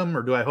Tatum,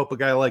 or do I hope a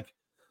guy like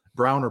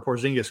Brown or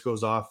Porzingis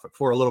goes off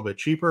for a little bit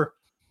cheaper?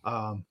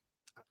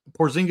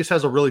 Porzingis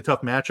has a really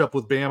tough matchup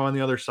with Bam on the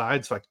other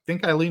side, so I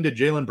think I lean to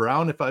Jaylen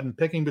Brown if I'm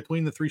picking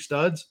between the three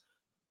studs.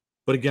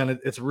 But again,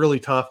 it's really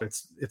tough.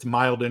 It's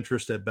mild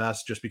interest at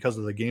best just because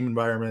of the game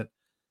environment.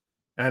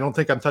 And I don't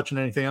think I'm touching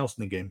anything else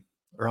in the game,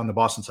 or on the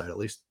Boston side at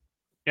least.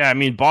 Yeah, I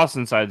mean,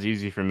 Boston side's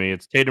easy for me.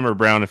 It's Tatum or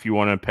Brown if you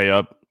want to pay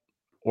up,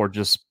 or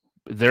just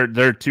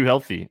they're too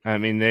healthy. I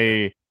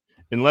mean,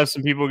 unless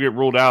some people get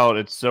ruled out,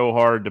 it's so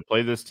hard to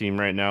play this team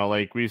right now.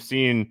 Like we've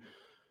seen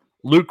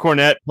Luke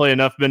Cornett play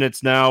enough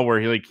minutes now where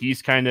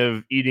he's kind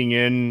of eating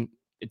in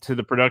to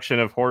the production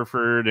of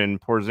Horford and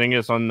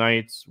Porzingis on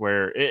nights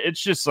where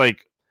it's just like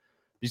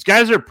these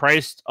guys are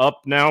priced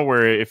up now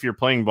where if you're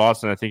playing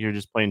Boston, I think you're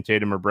just playing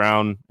Tatum or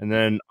Brown. And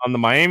then on the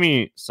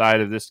Miami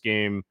side of this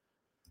game,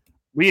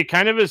 we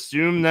kind of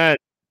assume that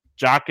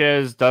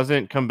Jaquez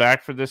doesn't come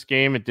back for this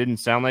game. It didn't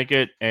sound like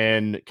it.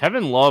 And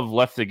Kevin Love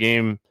left the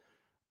game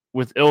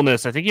with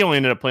illness. I think he only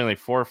ended up playing like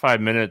 4 or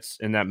 5 minutes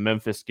in that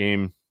Memphis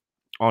game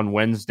on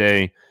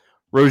Wednesday.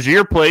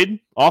 Rozier played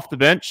off the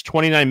bench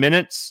 29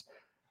 minutes.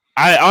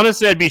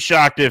 I'd be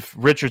shocked if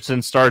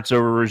Richardson starts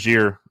over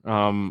Rozier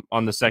on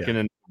the second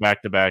and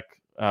back-to-back.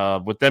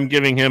 With them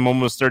giving him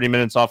almost 30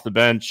 minutes off the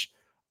bench,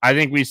 I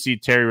think we see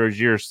Terry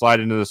Rozier slide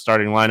into the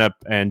starting lineup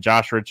and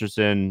Josh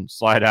Richardson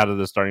slide out of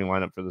the starting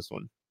lineup for this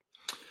one.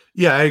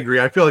 Yeah, I agree.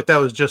 I feel like that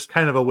was just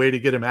kind of a way to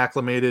get him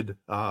acclimated.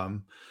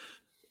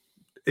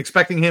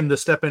 Expecting him to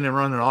step in and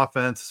run an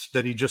offense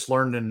that he just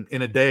learned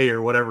in a day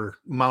or whatever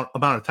amount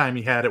of time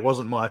he had, it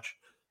wasn't much,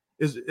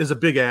 is a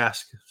big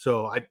ask.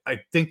 So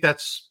I think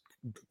that's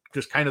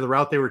just kind of the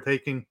route they were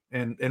taking,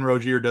 and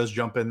Rozier does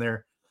jump in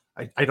there.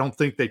 I don't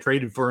think they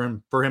traded for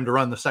him to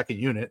run the second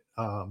unit.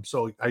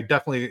 So I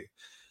definitely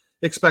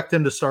expect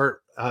him to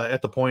start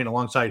at the point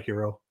alongside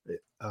Hero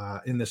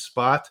in this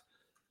spot.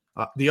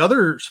 The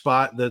other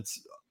spot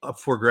that's up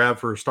for grab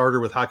for a starter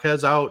with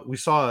Jaquez out, we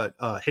saw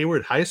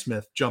Hayward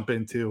Highsmith jump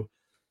into.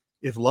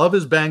 If Love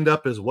is banged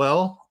up as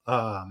well,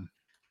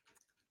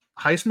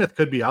 Highsmith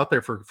could be out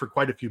there for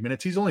quite a few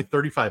minutes. He's only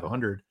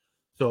 3,500.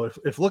 So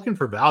if looking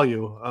for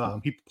value,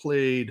 he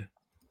played,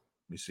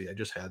 let me see, I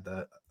just had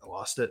that. I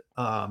lost it.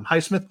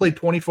 Highsmith played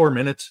 24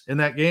 minutes in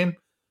that game.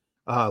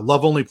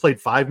 Love only played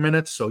 5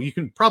 minutes. So you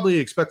can probably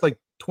expect like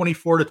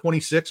 24 to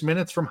 26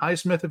 minutes from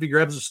Highsmith if he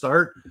grabs a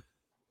start.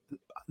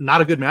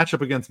 Not a good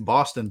matchup against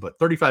Boston, but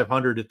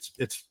 3,500,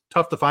 it's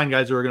tough to find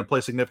guys who are going to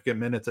play significant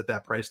minutes at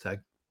that price tag.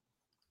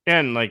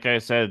 And like I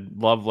said,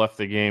 Love left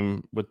the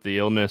game with the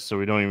illness, so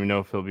we don't even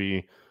know if he'll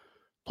be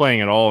playing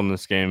at all in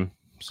this game.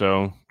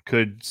 So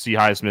could see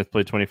Highsmith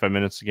play 25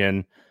 minutes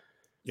again.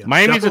 Yeah,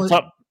 Miami's a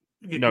tough.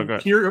 No, go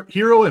ahead.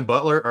 Hero and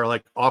Butler are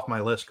like off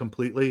my list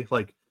completely.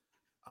 Like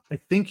I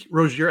think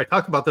Rozier, I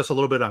talked about this a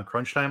little bit on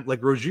Crunch Time.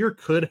 Like Rozier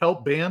could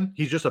help Bam.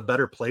 He's just a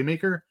better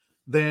playmaker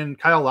than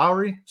Kyle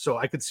Lowry. So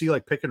I could see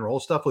like pick and roll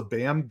stuff with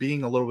Bam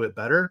being a little bit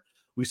better.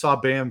 We saw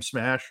Bam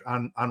smash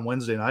on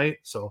Wednesday night.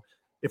 So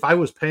if I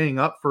was paying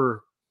up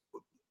for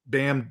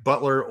Bam,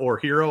 Butler, or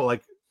Hero,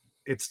 like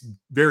it's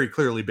very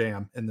clearly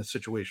Bam in this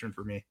situation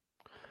for me.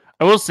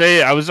 I will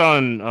say I was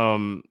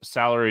on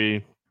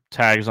salary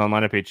tags on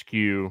Lineup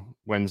HQ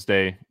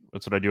Wednesday.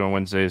 That's what I do on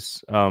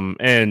Wednesdays.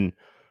 And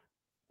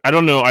I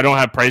don't know. I don't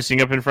have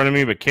pricing up in front of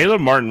me, but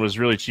Caleb Martin was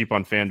really cheap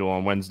on FanDuel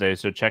on Wednesday.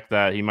 So check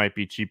that. He might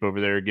be cheap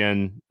over there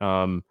again.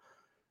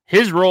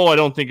 His role, I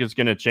don't think is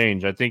going to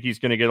change. I think he's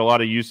going to get a lot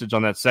of usage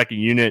on that second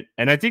unit.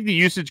 And I think the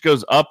usage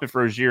goes up if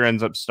Rozier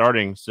ends up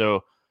starting.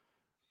 So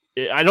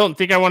I don't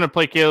think I want to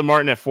play Caleb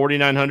Martin at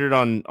 4,900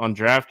 on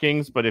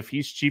DraftKings, but if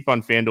he's cheap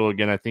on FanDuel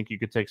again, I think you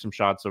could take some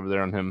shots over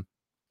there on him.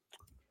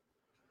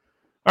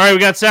 All right, we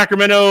got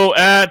Sacramento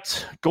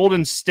at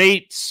Golden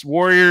State.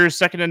 Warriors,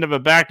 second end of a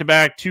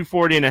back-to-back,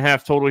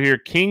 240.5 total here.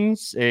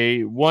 Kings,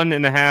 a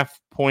 1.5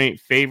 point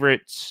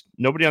favorite.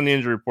 Nobody on the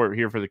injury report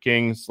here for the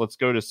Kings. Let's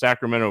go to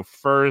Sacramento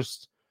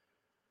first.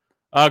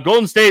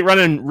 Golden State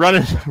running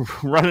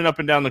up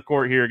and down the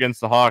court here against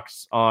the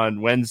Hawks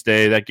on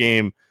Wednesday. That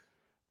game,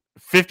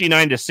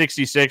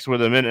 59-66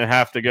 with a minute and a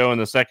half to go in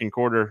the second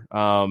quarter.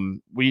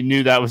 We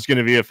knew that was going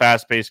to be a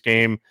fast-paced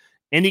game.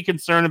 Any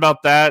concern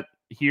about that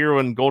here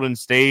on Golden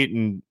State,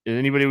 and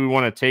anybody we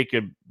want to take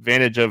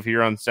advantage of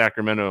here on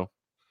Sacramento?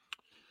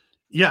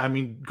 Yeah, I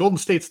mean, Golden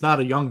State's not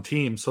a young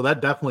team, so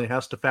that definitely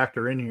has to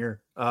factor in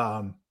here.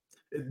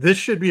 This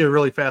should be a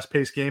really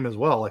fast-paced game as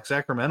well. Like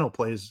Sacramento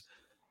plays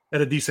at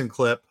a decent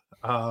clip.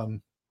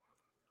 On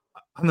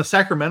the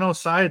Sacramento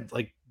side,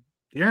 like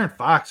De'Aaron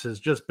Fox has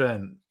just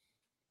been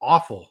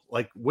awful,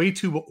 like way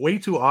too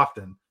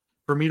often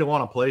for me to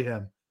want to play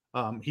him.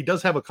 He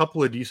does have a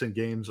couple of decent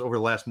games over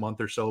the last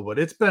month or so, but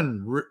it's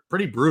been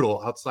pretty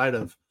brutal outside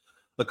of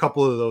a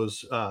couple of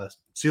those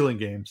ceiling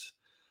games.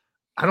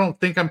 I don't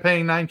think I'm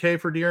paying $9K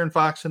for De'Aaron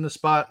Fox in this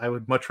spot. I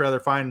would much rather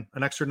find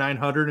an extra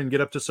 900 and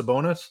get up to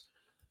Sabonis.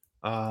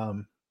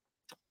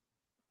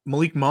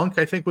 Malik Monk,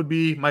 I think, would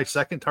be my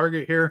second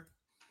target here.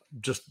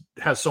 Just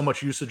has so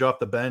much usage off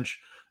the bench.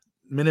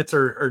 Minutes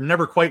are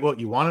never quite what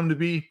you want him to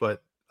be,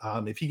 but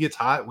if he gets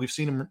hot, we've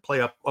seen him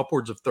play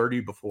upwards of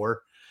 30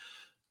 before.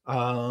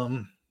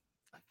 I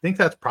think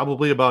that's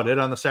probably about it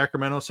on the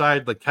Sacramento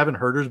side. Like Kevin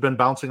Huerter's been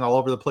bouncing all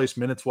over the place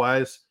minutes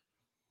wise.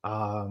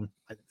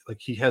 Like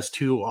he has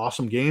 2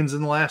 awesome games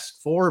in the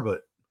last 4,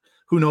 but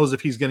who knows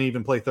if he's going to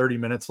even play 30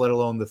 minutes, let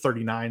alone the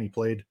 39 he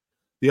played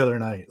the other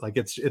night. Like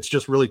it's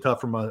just really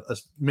tough from a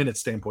minute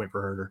standpoint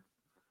for Huerter.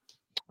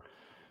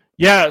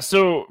 Yeah,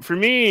 so for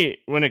me,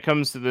 when it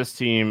comes to this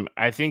team,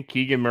 I think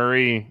Keegan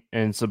Murray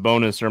and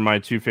Sabonis are my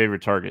 2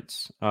 favorite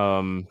targets.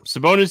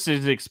 Sabonis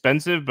is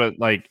expensive, but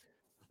like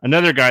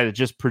another guy that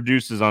just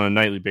produces on a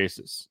nightly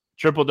basis.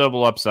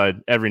 Triple-double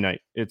upside every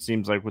night, it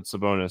seems like, with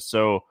Sabonis.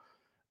 So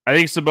I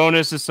think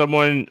Sabonis is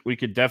someone we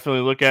could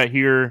definitely look at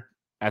here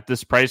at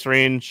this price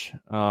range.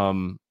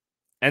 And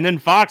then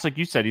Fox, like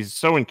you said, he's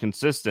so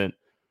inconsistent.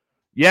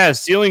 Yeah,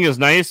 his ceiling is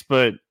nice,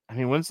 but I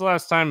mean, when's the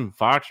last time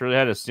Fox really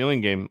had a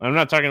ceiling game? I'm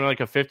not talking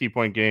like a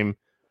 50-point game.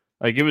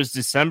 Like it was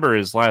December,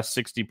 his last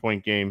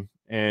 60-point game.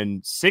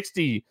 And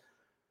 60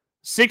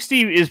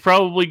 is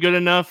probably good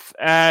enough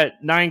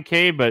at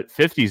 9K, but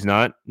 50's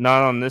not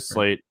on this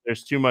slate.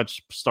 There's too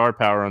much star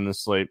power on this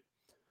slate.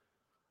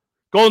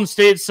 Golden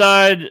State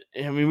side,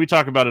 I mean, we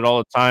talk about it all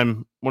the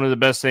time. One of the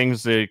best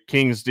things the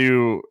Kings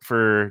do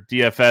for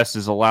DFS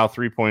is allow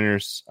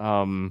 3-pointers.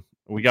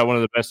 We got one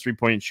of the best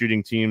 3-point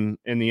shooting team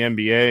in the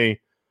NBA.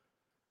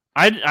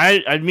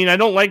 I mean, I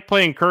don't like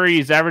playing Curry.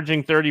 He's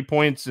averaging 30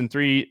 points in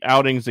 3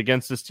 outings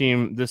against this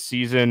team this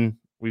season.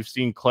 We've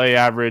seen Clay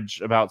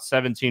average about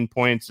 17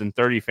 points and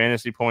 30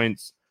 fantasy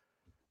points.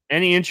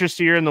 Any interest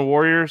here in the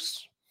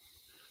Warriors?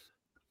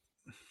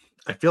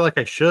 I feel like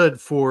I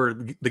should for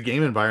the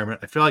game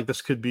environment. I feel like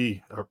this could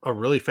be a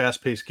really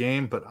fast-paced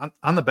game, but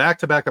on the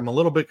back-to-back, I'm a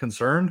little bit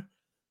concerned.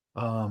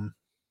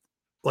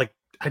 Like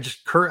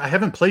I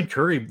haven't played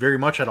Curry very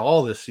much at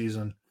all this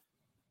season.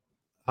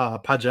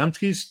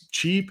 Podziemski's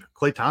cheap,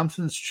 Klay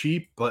Thompson's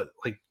cheap, but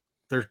like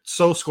they're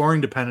so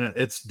scoring dependent.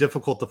 It's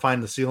difficult to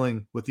find the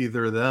ceiling with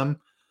either of them.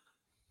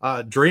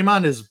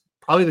 Draymond is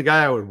probably the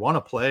guy I would want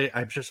to play.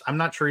 I'm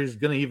not sure he's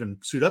going to even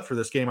suit up for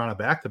this game on a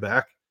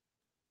back-to-back.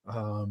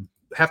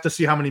 Have to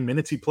see how many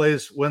minutes he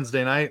plays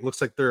Wednesday night.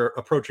 Looks like they're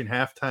approaching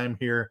halftime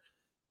here.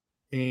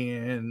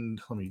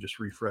 And let me just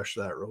refresh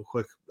that real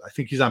quick. I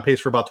think he's on pace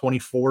for about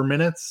 24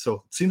 minutes.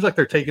 So it seems like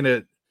they're taking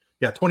it.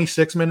 Yeah,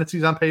 26 minutes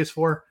he's on pace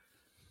for.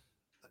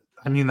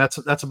 I mean, that's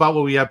about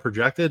what we have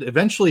projected.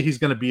 Eventually he's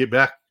going to be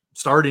back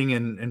starting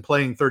and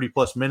playing 30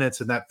 plus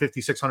minutes, and that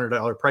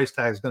 $5,600 price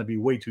tag is going to be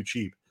way too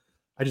cheap.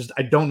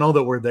 I don't know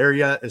that we're there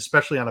yet,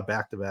 especially on a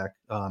back-to-back.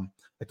 I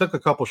took a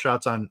couple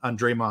shots on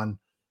Draymond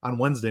on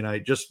Wednesday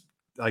night, just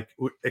like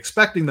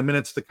expecting the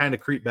minutes to kind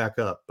of creep back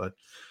up, but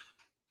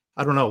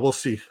I don't know. We'll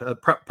see.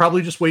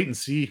 Probably just wait and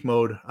see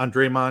mode on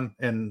Draymond,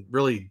 and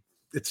really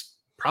it's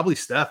probably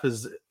Steph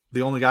is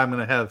the only guy I'm going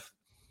to have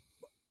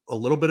a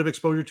little bit of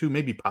exposure to.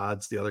 Maybe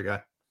Pod's the other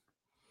guy.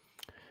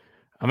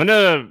 I'm going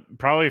to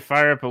probably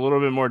fire up a little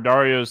bit more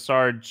Dario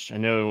Saric. I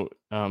know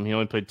he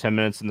only played 10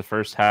 minutes in the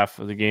first half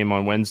of the game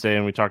on Wednesday,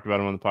 and we talked about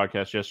him on the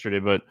podcast yesterday,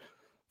 but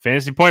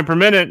fantasy point per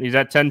minute, he's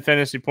at 10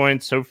 fantasy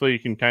points. Hopefully you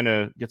can kind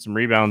of get some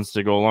rebounds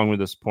to go along with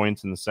his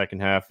points in the second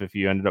half if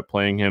you ended up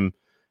playing him.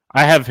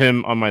 I have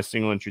him on my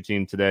single entry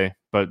team today,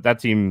 but that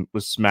team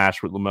was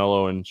smashed with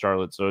LaMelo and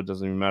Charlotte, so it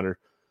doesn't even matter.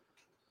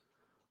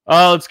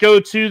 Let's go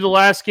to the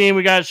last game.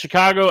 We got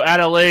Chicago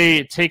at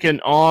LA taking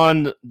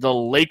on the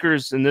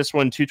Lakers in this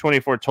one,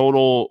 224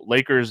 total.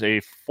 Lakers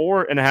a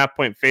 4.5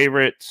 point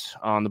favorite.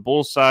 On the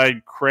Bulls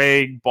side,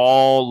 Craig,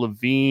 Ball,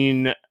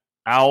 Levine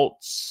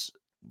out.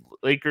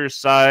 Lakers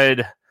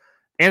side,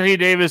 Anthony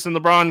Davis and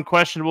LeBron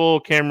questionable.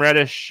 Cam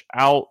Reddish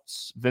out.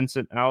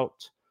 Vincent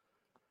out.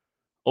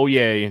 Oh,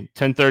 yeah.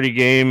 10:30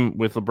 game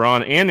with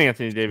LeBron and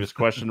Anthony Davis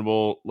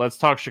questionable. Let's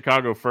talk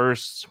Chicago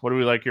first. What do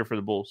we like here for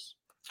the Bulls?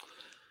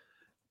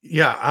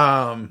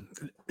 Yeah,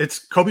 it's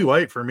Kobe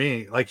White for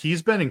me. Like,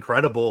 he's been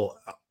incredible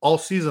all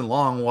season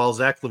long while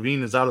Zach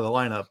LaVine is out of the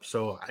lineup.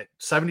 So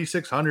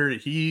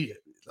 7,600, he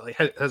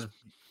has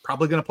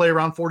probably going to play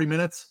around 40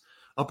 minutes,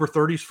 upper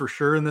 30s for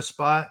sure in this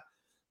spot.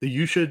 The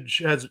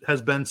usage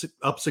has been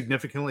up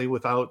significantly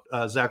without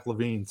Zach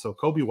LaVine. So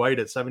Kobe White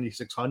at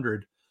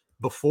 7,600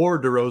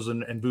 before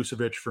DeRozan and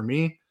Vucevic for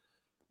me.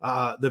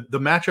 The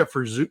matchup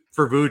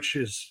for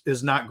Vooch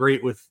is not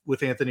great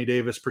with Anthony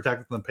Davis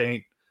protecting the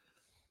paint.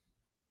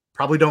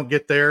 Probably don't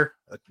get there.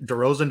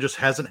 DeRozan just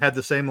hasn't had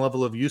the same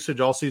level of usage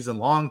all season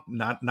long.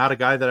 Not a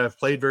guy that I've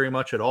played very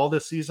much at all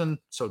this season.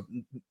 So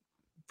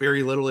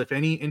very little, if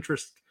any,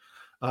 interest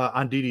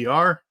on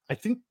DDR. I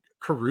think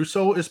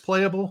Caruso is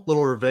playable.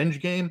 Little revenge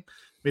game.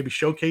 Maybe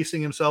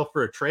showcasing himself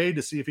for a trade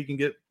to see if he can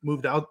get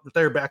moved out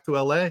there back to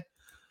LA.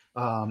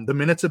 The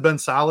minutes have been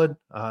solid.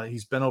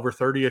 He's been over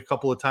 30 a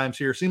couple of times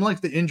here. Seemed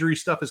like the injury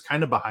stuff is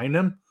kind of behind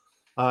him.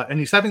 And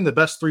he's having the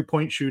best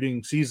 3-point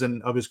shooting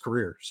season of his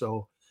career.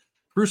 So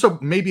Caruso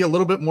may be a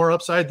little bit more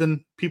upside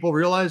than people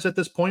realize at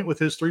this point with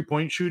his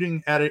 3-point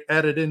shooting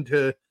added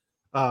into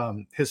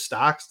his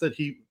stocks that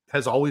he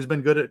has always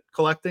been good at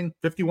collecting.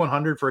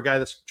 5,100 for a guy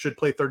that should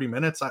play 30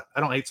 minutes. I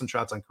don't hate some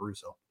shots on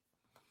Caruso.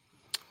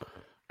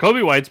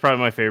 Kobe White's probably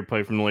my favorite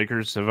play from the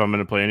Lakers if I'm going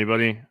to play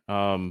anybody.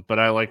 But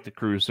I like the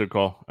Caruso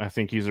call. I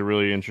think he's a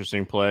really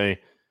interesting play.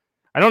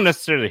 I don't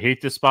necessarily hate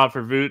this spot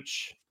for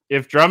Vooch.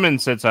 If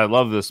Drummond sits, I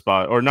love this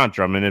spot. Or not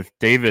Drummond. If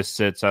Davis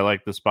sits, I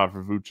like the spot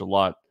for Vooch a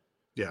lot.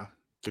 Yeah,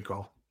 good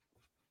call.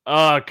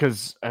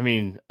 Because, I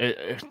mean,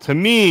 to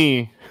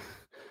me,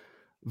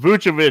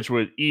 Vucevic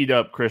would eat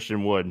up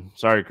Christian Wood.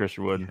 Sorry,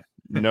 Christian Wood.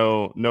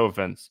 No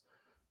offense.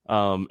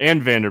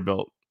 And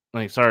Vanderbilt.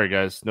 Like, sorry,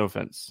 guys. No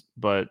offense.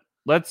 But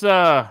let's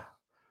Derek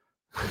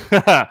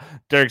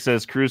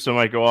says Caruso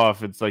might go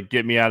off. It's like,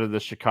 get me out of the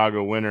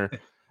Chicago winter.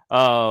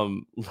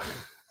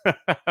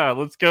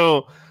 Let's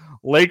go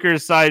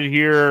Lakers side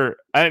here.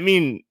 I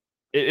mean,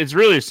 it's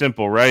really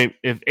simple, right?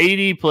 If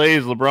AD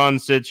plays, LeBron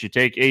sits, you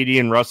take AD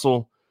and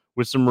Russell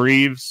with some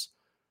Reeves.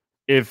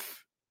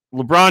 If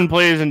LeBron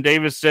plays and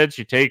Davis sits,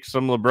 you take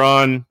some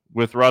LeBron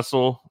with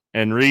Russell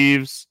and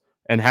Reeves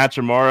and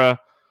Hachimura.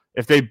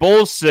 If they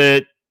both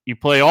sit, you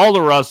play all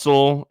the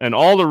Russell and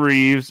all the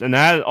Reeves and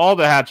all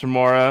the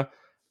Hachimura.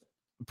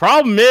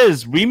 Problem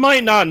is, we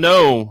might not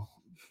know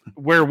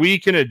where we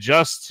can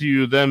adjust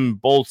to them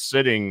both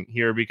sitting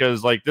here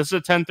because, like, this is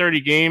a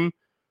 10:30 game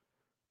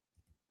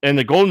and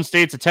the Golden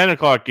State's a 10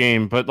 o'clock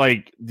game, but,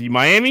 like, the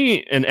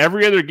Miami and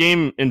every other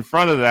game in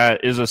front of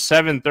that is a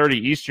 7:30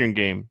 Eastern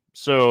game.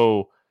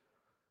 So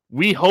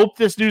we hope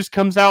this news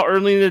comes out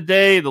early in the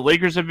day. The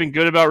Lakers have been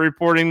good about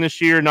reporting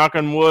this year, knock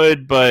on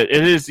wood, but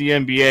it is the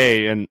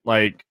NBA, and,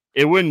 like,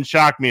 it wouldn't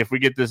shock me if we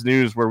get this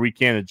news where we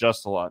can't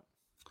adjust a lot.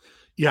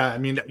 Yeah, I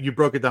mean, you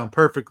broke it down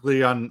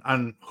perfectly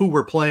on who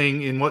we're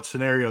playing in what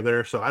scenario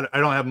there, so I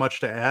don't have much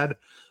to add.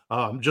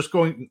 Just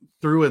going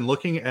through and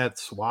looking at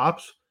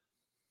swaps,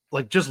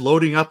 like just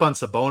loading up on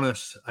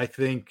Sabonis, I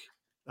think,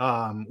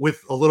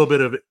 with a little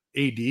bit of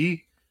AD,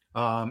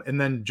 and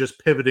then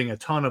just pivoting a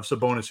ton of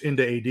Sabonis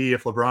into AD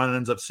if LeBron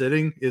ends up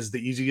sitting is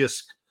the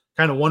easiest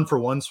kind of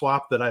one-for-one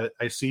swap that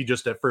I see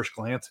just at first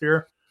glance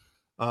here.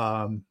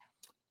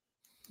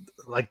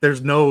 Like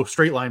there's no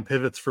straight line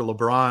pivots for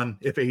LeBron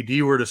if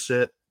AD were to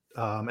sit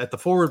at the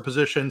forward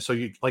position. So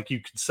you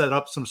could set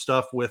up some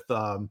stuff with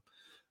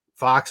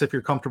Fox if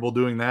you're comfortable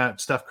doing that.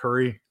 Steph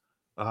Curry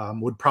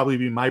would probably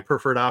be my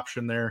preferred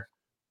option there,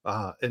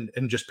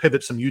 and just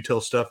pivot some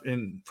util stuff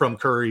in from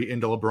Curry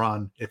into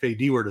LeBron if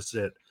AD were to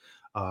sit.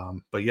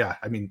 But yeah,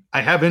 I mean,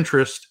 I have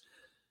interest,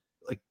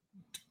 like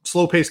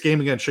slow paced game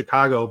against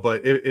Chicago,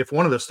 but if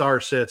one of the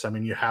stars sits, I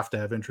mean, you have to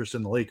have interest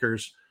in the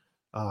Lakers.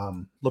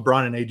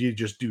 LeBron and AD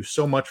just do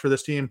so much for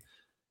this team.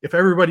 If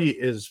everybody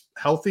is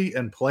healthy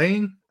and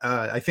playing,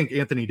 I think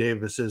Anthony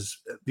Davis is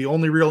the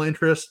only real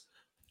interest.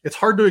 It's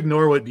hard to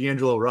ignore what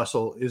D'Angelo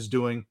Russell is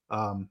doing.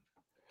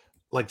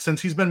 Like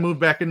since he's been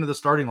moved back into the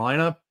starting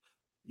lineup,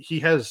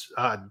 he has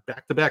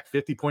back-to-back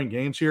 50-point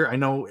games here. I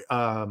know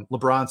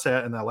LeBron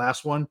sat in that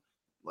last one.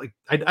 Like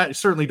I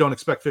certainly don't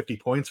expect 50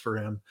 points for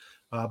him,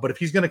 But if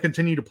he's going to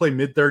continue to play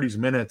mid-30s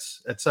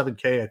minutes at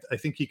 7K, I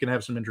think he can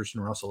have some interest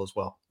in Russell as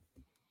well.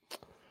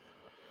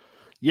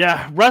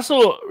 Yeah,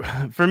 Russell,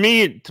 for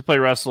me to play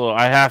Russell,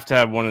 I have to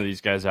have one of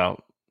these guys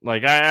out.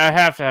 Like, I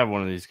have to have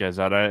one of these guys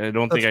out. I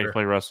don't think I can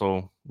play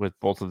Russell with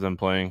both of them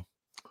playing.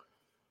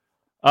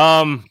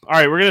 All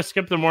right, we're going to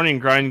skip the morning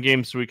grind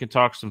game so we can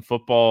talk some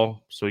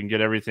football, so we can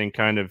get everything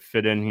kind of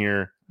fit in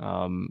here.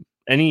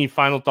 Any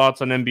final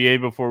thoughts on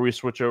NBA before we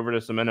switch over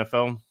to some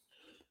NFL?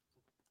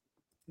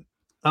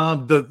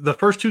 The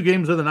first two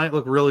games of the night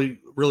look really,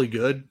 really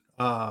good.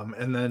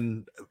 And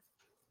then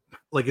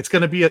like it's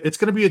going to be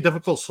a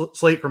difficult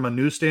slate from a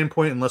news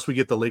standpoint unless we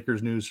get the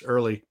Lakers news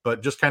early,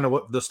 but just kind of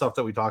what the stuff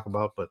that we talk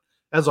about. But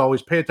as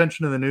always, pay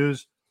attention to the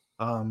news.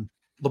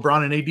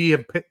 LeBron and AD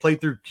have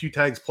played through Q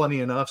tags plenty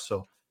enough.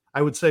 So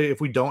I would say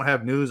if we don't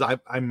have news,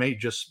 I may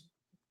just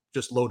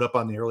load up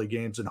on the early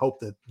games and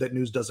hope that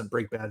news doesn't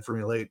break bad for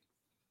me late.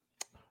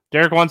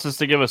 Derek wants us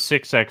to give a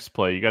 6X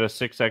play. You got a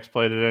 6X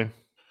play today?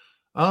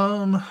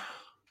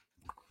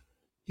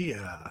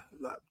 Yeah,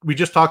 we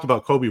just talked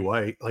about Kobe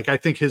White. Like, I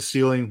think his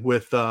ceiling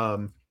with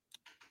no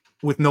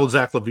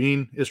Zach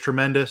LaVine is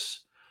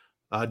tremendous.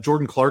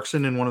 Jordan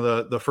Clarkson in one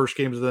of the first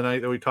games of the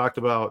night that we talked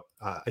about.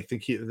 I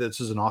think this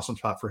is an awesome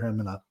spot for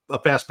him in a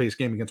fast-paced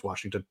game against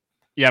Washington.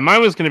 Yeah,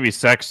 mine was going to be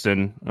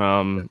Sexton.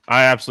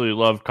 I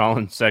absolutely love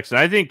Colin Sexton.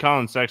 I think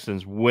Colin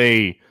Sexton's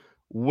way,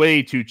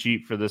 way too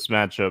cheap for this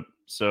matchup.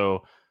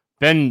 So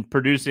been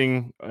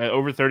producing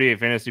over 38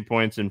 fantasy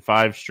points in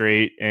 5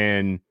 straight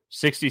and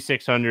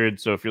 6,600.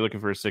 So if you're looking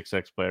for a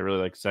 6X play, I really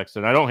like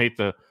Sexton. I don't hate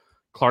the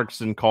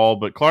Clarkson call,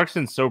 but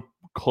Clarkson's so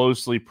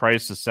closely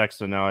priced to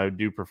Sexton now. I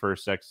do prefer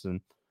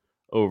Sexton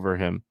over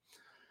him.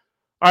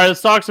 All right,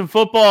 let's talk some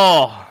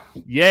football.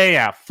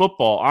 Yeah,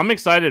 football. I'm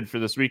excited for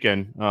this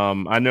weekend.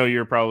 I know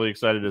you're probably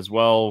excited as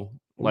well.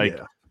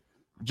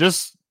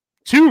 Just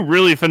 2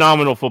 really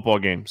phenomenal football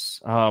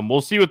games. We'll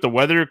see what the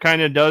weather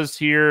kind of does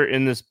here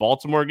in this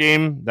Baltimore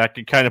game. That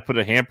could kind of put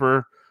a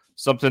hamper,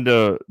 something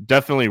to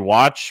definitely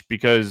watch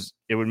because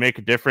it would make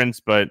a difference.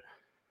 But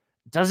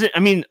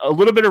a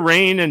little bit of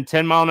rain and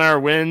 10-mile-an-hour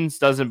winds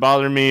doesn't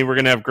bother me. We're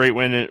going to have great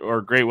wind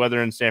or great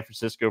weather in San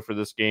Francisco for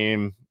this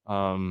game.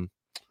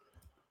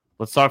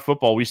 Let's talk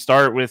football. We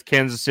start with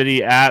Kansas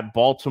City at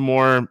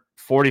Baltimore,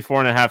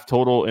 44.5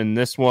 total in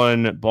this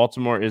one.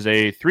 Baltimore is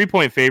a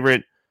 3-point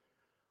favorite.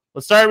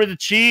 Let's start with the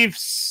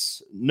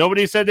Chiefs.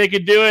 Nobody said they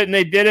could do it, and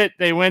they did it.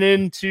 They went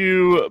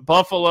into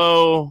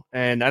Buffalo,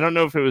 and I don't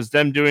know if it was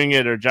them doing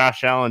it or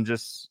Josh Allen.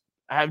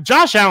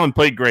 Josh Allen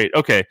played great.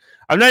 Okay,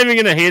 I'm not even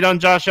going to hate on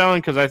Josh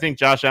Allen because I think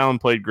Josh Allen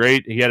played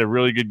great. He had a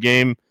really good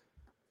game.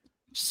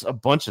 Just a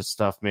bunch of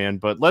stuff, man.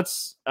 But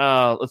let's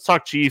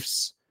talk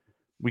Chiefs.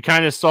 We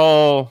kind of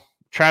saw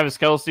Travis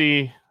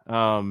Kelce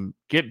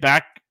get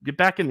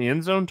back in the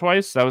end zone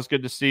twice. That was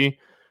good to see.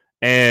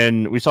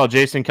 And we saw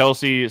Jason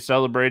Kelce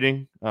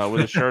celebrating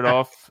with his shirt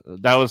off.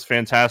 That was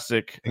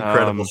fantastic.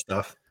 Incredible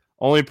stuff.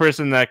 Only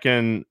person that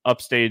can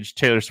upstage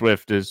Taylor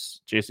Swift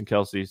is Jason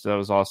Kelce, so that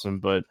was awesome.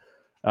 But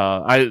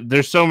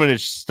there's so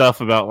much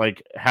stuff about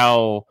like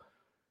how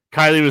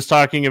Kylie was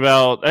talking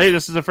about, hey,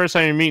 this is the first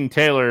time you're meeting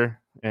Taylor.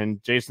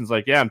 And Jason's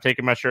like, yeah, I'm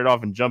taking my shirt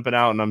off and jumping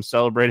out, and I'm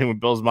celebrating with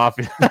Bills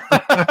Mafia.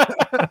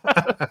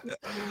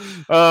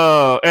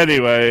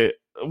 Anyway,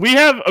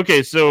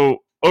 so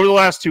over the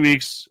last 2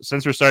 weeks,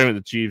 since we're starting with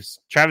the Chiefs,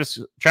 Travis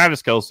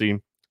Kelce,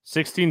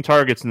 16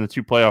 targets in the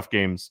 2 playoff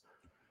games.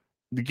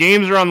 The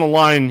games are on the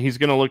line. He's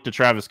going to look to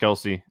Travis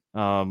Kelce.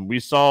 We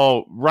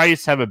saw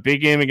Rice have a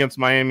big game against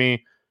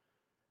Miami.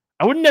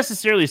 I wouldn't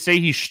necessarily say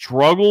he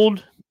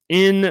struggled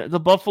in the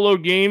Buffalo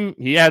game.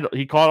 He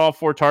caught all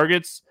 4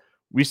 targets.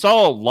 We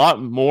saw a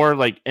lot more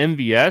like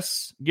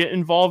MVS get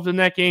involved in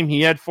that game.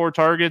 He had 4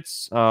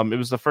 targets. It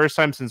was the first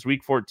time since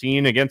week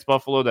 14 against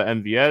Buffalo that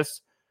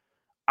MVS.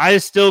 I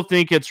still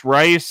think it's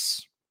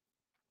Rice,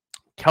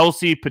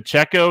 Kelce,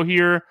 Pacheco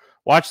here.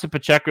 Watch the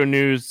Pacheco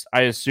news.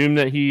 I assume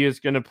that he is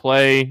going to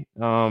play,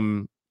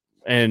 and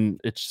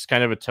it's just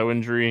kind of a toe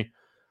injury.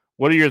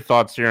 What are your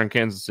thoughts here on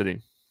Kansas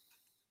City?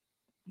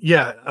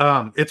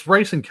 Yeah, it's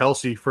Rice and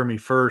Kelce for me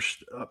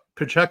first.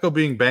 Pacheco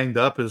being banged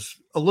up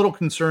is a little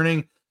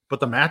concerning,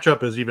 but the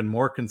matchup is even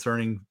more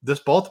concerning. This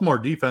Baltimore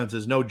defense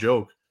is no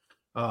joke.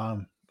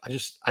 I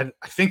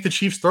think the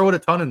Chiefs throw it a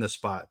ton in this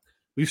spot.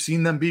 We've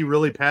seen them be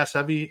really pass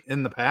heavy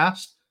in the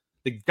past.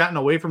 They've gotten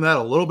away from that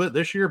a little bit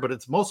this year, but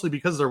it's mostly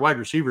because their wide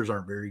receivers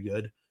aren't very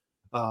good.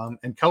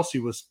 And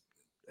Kelce was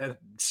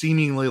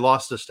seemingly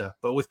lost a step.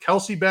 But with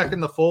Kelce back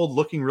in the fold,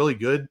 looking really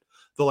good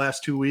the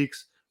last 2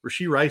 weeks,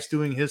 Rashee Rice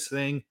doing his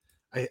thing,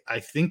 I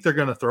think they're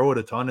going to throw it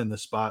a ton in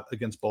this spot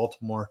against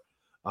Baltimore.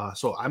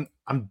 So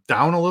I'm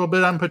down a little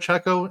bit on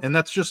Pacheco, and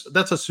that's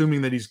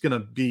assuming that he's going to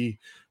be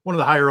one of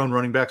the higher owned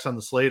running backs on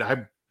the slate.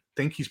 I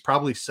think he's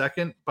probably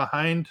second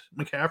behind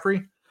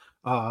McCaffrey.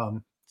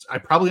 I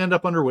probably end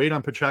up underweight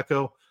on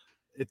Pacheco.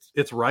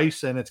 It's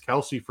Rice and it's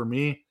Kelce for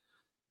me.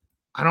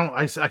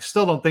 I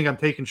still don't think I'm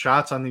taking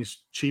shots on these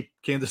cheap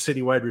Kansas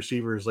City wide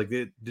receivers. Like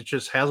it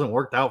just hasn't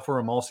worked out for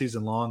them all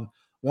season long.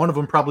 One of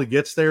them probably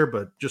gets there,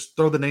 but just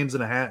throw the names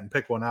in a hat and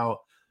pick one out.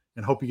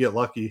 and hope you get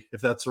lucky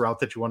if that's the route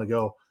that you want to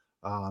go.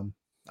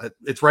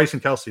 It's Rice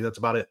and Kelce. That's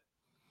about it.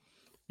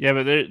 Yeah,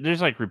 but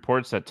there's like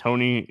reports that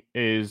Tony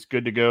is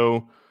good to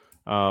go.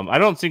 I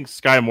don't think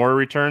Sky Moore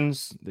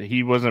returns.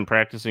 He wasn't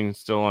practicing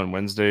still on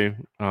Wednesday,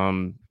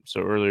 so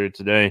earlier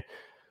today.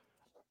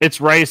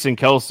 It's Rice and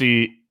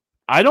Kelce.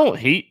 I don't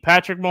hate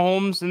Patrick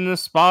Mahomes in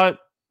this spot,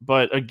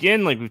 but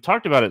again, like we've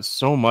talked about it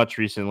so much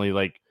recently,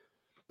 like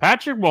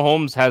Patrick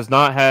Mahomes has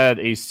not had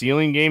a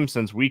ceiling game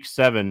since week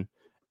 7,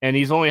 and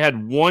he's only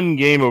had one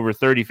game over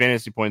 30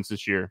 fantasy points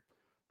this year.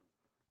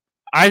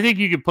 I think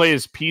you could play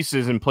his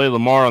pieces and play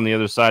Lamar on the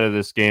other side of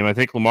this game. I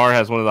think Lamar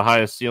has one of the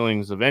highest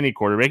ceilings of any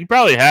quarterback. He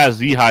probably has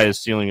the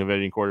highest ceiling of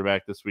any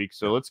quarterback this week.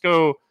 So let's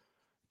go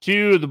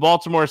to the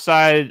Baltimore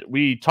side.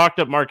 We talked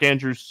up Mark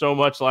Andrews so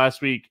much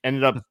last week,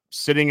 ended up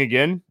sitting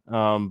again,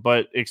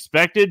 but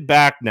expected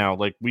back now.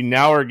 Like we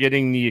now are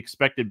getting the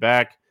expected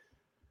back.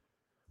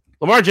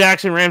 Lamar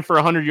Jackson ran for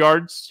 100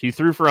 yards. He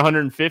threw for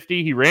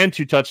 150. He ran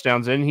 2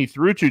 touchdowns in. He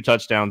threw 2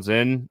 touchdowns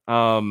in.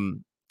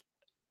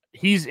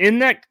 He's in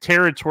that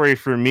territory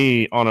for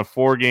me on a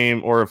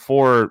 4-game or a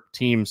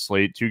 4-team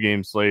slate,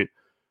 2-game slate,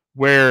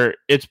 where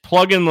it's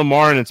plug in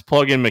Lamar and it's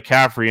plug in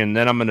McCaffrey, and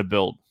then I'm going to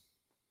build.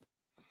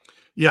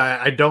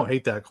 Yeah, I don't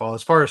hate that call.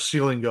 As far as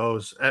ceiling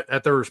goes,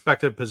 at their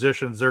respective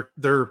positions,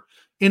 they're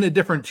in a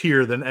different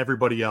tier than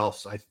everybody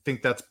else. I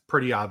think that's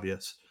pretty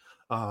obvious.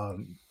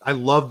 I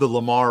love the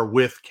Lamar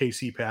with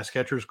KC pass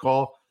catchers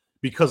call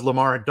because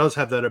Lamar does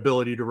have that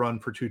ability to run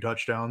for 2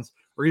 touchdowns,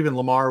 or even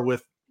Lamar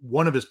with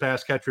one of his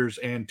pass catchers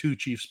and 2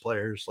 Chiefs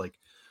players like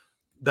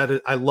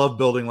that. I love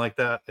building like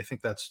that. I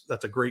think that's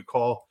a great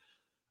call.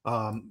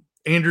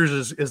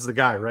 Andrews is the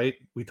guy, right?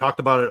 We talked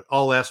about it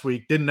all last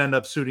week. Didn't end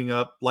up suiting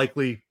up.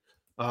 Likely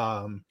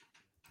had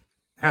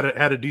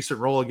a decent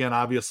role again,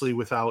 obviously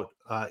without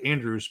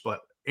Andrews, but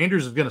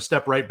Andrews is going to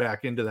step right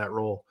back into that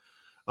role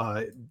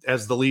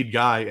as the lead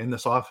guy in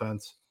this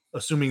offense,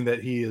 assuming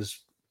that he is,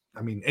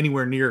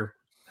 anywhere near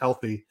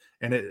healthy.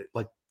 And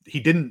he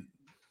didn't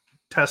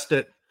test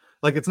it.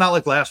 Like, it's not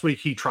like last week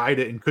he tried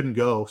it and couldn't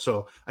go.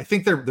 So I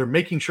think they're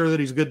making sure that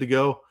he's good to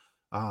go.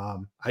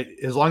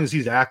 As long as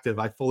he's active,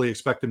 I fully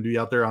expect him to be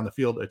out there on the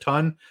field a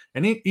ton.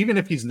 And even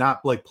if he's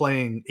not like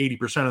playing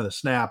 80% of the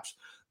snaps,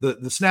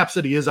 the snaps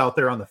that he is out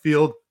there on the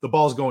field, the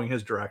ball's going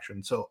his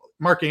direction. So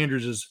Mark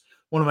Andrews is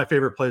one of my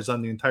favorite plays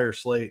on the entire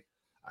slate.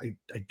 I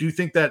do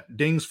think that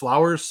dings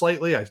Flowers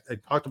slightly. I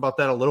talked about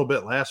that a little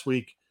bit last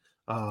week.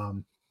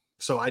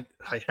 So I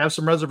have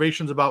some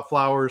reservations about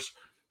Flowers.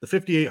 The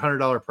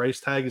 $5,800 price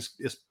tag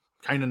is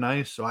kind of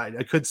nice. So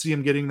I could see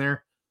him getting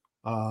there.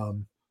 I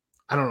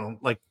don't know.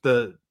 Like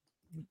the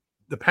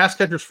pass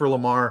catchers for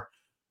Lamar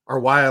are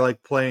why I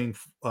like playing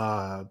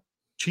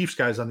Chiefs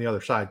guys on the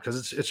other side,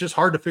 because it's just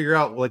hard to figure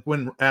out like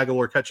when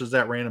Aguilar catches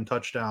that random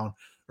touchdown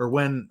or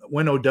when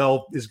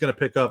Odell is going to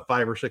pick up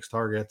 5 or 6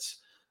 targets.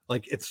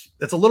 Like it's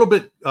a little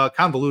bit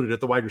convoluted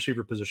at the wide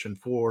receiver position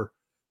for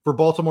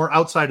Baltimore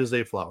outside of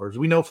Zay Flowers.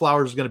 We know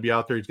Flowers is going to be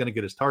out there. He's going to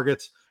get his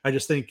targets. I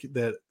just think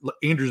that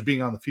Andrews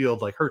being on the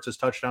field like hurts his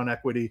touchdown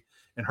equity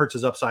and hurts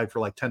his upside for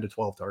like 10 to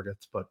 12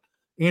 targets. But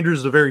Andrews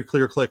is a very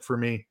clear click for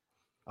me.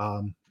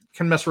 Can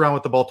mess around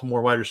with the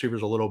Baltimore wide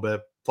receivers a little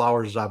bit.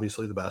 Flowers is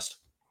obviously the best.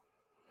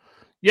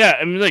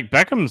 Yeah, like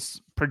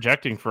Beckham's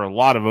projecting for a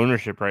lot of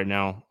ownership right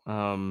now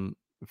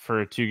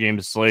for a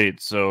 2-game slate.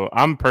 So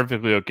I'm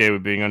perfectly okay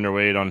with being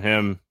underweight on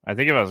him. I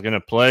think if I was going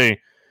to play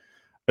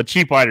a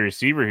cheap wide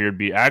receiver here, it'd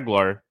be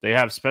Aguilar. They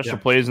have special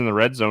plays in the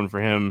red zone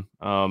for him.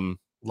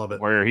 Love it.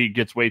 Where he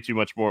gets way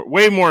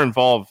more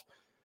involved.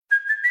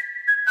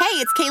 Hey,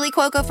 it's Kaylee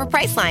Cuoco for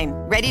Priceline.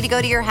 Ready to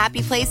go to your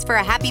happy place for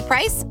a happy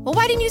price? Well,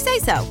 why didn't you say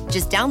so?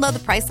 Just download the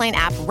Priceline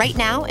app right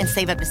now and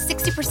save up to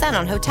 60%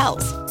 on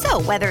hotels.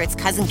 So whether it's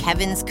Cousin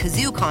Kevin's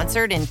Kazoo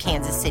Concert in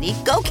Kansas City,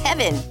 go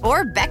Kevin,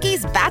 or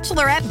Becky's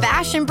Bachelorette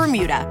Bash in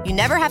Bermuda, you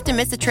never have to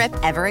miss a trip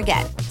ever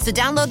again. So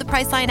download the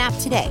Priceline app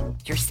today.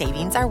 Your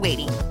savings are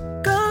waiting.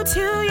 Go to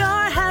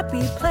your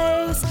happy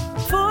place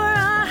for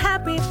a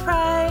happy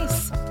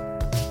price.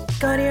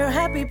 Go to your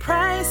happy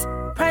price,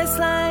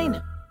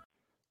 Priceline.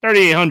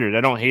 3,800.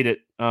 I don't hate it.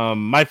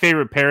 My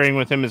favorite pairing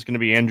with him is going to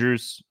be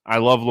Andrews. I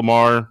love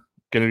Lamar.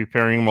 Going to be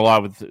pairing him a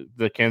lot with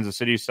the Kansas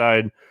City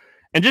side.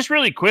 And just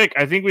really quick,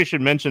 I think we should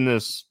mention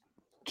this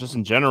just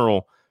in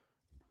general.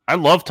 I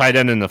love tight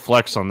end in the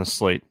flex on this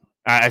slate.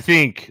 I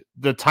think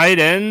the tight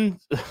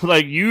end,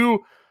 like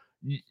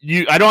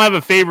I don't have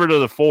a favorite of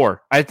the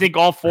 4. I think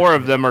all 4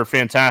 of them are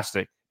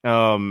fantastic.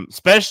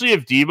 Especially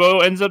if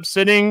Debo ends up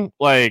sitting,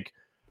 like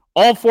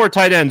all 4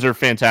 tight ends are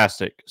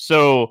fantastic.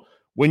 So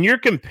when you're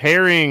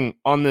comparing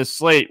on this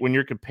slate, when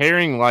you're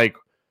comparing like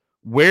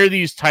where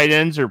these tight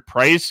ends are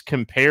priced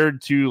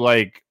compared to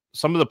like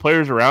some of the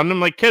players around them,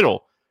 like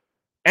Kittle,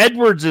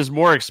 Edwards is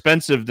more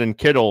expensive than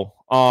Kittle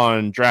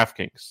on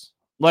DraftKings.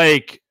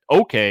 Like,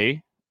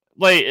 okay,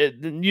 like,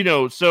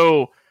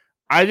 so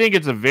I think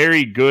it's a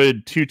very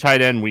good 2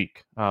 tight end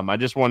week. I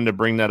just wanted to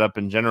bring that up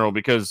in general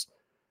because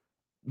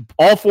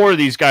all 4 of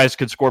these guys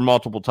could score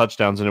multiple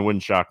touchdowns and it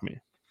wouldn't shock me.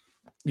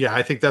 Yeah,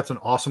 I think that's an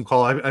awesome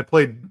call. I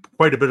played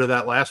quite a bit of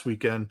that last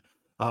weekend.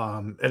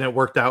 And it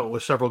worked out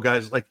with several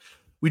guys. Like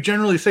we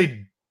generally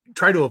say,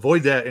 try to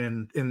avoid that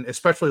in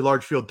especially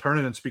large field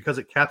tournaments because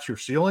it caps your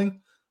ceiling.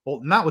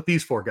 Well, not with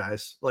these 4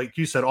 guys. Like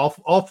you said,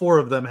 all 4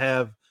 of them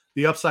have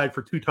the upside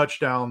for 2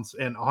 touchdowns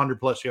and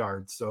 100+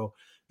 yards. So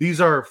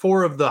these are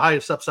 4 of the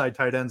highest upside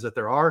tight ends that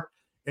there are.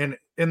 And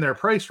in their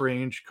price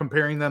range,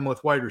 comparing them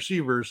with wide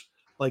receivers,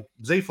 like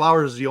Zay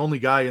Flowers is the only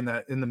guy in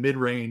the mid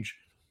range,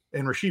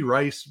 and Rashee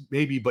Rice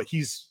maybe, but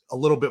he's a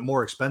little bit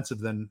more expensive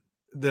than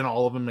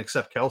all of them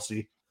except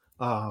Kelsey.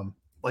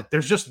 Like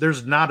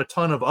there's not a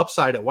ton of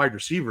upside at wide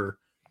receiver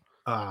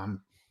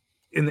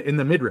in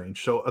the mid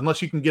range. So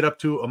unless you can get up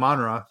to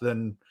Amon-Ra,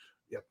 then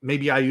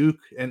maybe Ayuk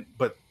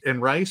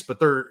and Rice, but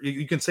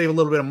you can save a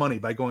little bit of money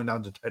by going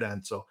down to tight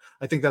end. So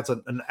I think that's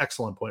an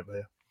excellent point by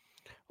you.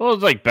 Well,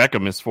 it's like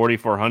Beckham is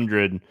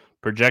 4,400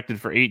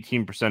 projected for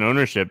 18%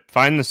 ownership.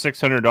 Find the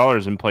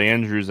 $600 and play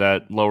Andrews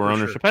at lower for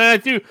ownership. Sure.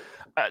 And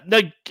I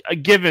do,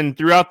 given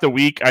throughout the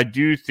week, I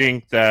do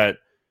think that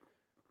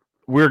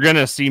we're going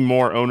to see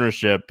more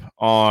ownership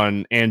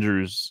on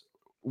Andrews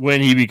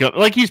when he becomes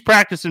like he's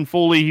practicing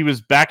fully. He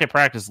was back at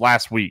practice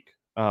last week.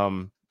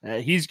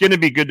 He's going to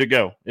be good to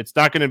go. It's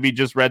not going to be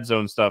just red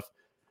zone stuff.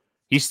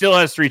 He still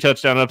has 3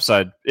 touchdown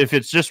upside. If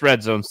it's just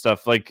red zone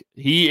stuff, like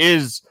he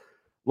is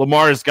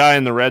Lamar's guy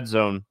in the red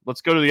zone.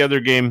 Let's go to the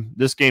other game.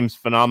 This game's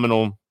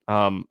phenomenal.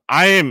 I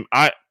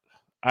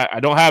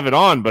don't have it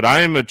on, but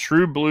I am a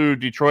true blue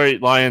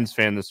Detroit Lions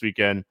fan this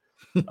weekend.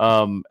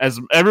 As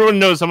everyone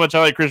knows how much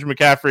I like Christian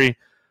McCaffrey.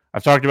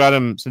 I've talked about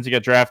him since he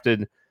got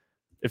drafted.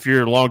 If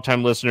you're a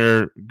longtime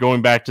listener,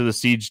 going back to the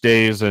Siege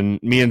days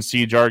and me and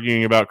Siege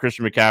arguing about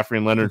Christian McCaffrey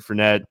and Leonard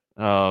Fournette.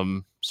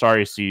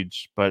 Sorry,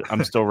 Siege, but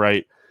I'm still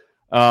right.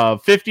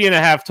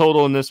 50.5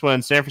 total in this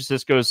one. San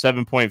Francisco is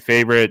 7-point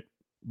favorite.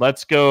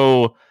 Let's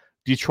go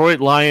Detroit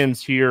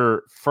Lions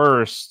here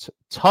first.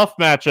 Tough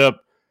matchup.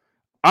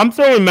 I'm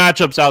throwing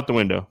matchups out the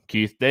window,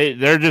 Keith.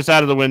 They're just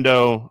out of the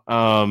window.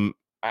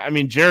 I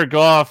mean, Jared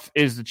Goff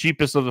is the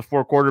cheapest of the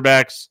 4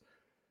 quarterbacks.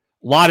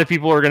 A lot of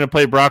people are going to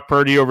play Brock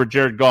Purdy over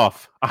Jared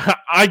Goff.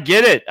 I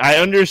get it. I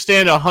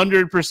understand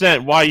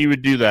 100% why you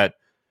would do that.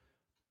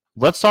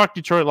 Let's talk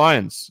Detroit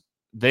Lions.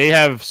 They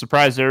have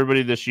surprised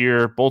everybody this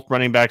year. Both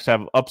running backs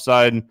have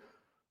upside.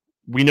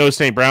 We know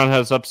St. Brown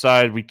has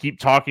upside. We keep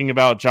talking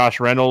about Josh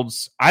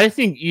Reynolds. I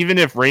think even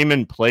if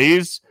Raymond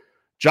plays,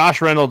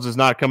 Josh Reynolds is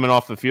not coming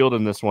off the field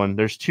in this one.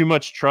 There's too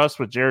much trust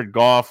with Jared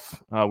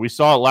Goff. We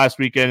saw it last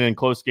weekend in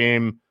close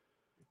game.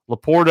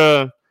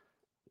 Laporta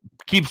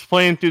keeps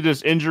playing through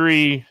this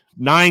injury.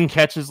 9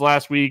 catches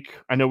last week.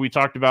 I know we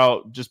talked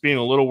about just being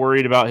a little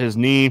worried about his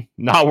knee.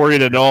 Not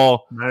worried at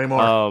all. Not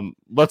anymore.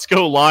 Let's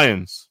go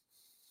Lions.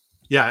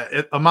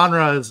 Yeah,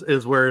 Amon-Ra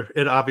is where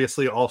it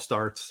obviously all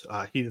starts.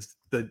 He's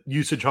the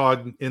usage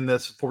hog in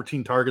this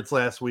 14 targets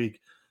last week.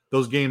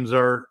 Those games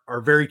are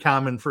very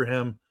common for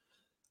him.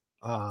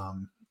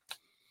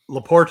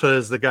 Laporta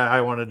is the guy I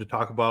wanted to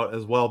talk about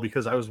as well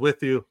because I was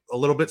with you a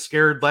little bit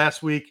scared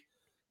last week.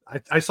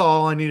 I saw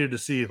all I needed to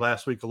see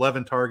last week,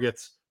 11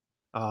 targets.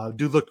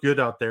 Dude looked good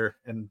out there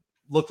and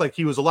looked like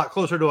he was a lot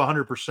closer to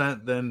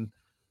 100%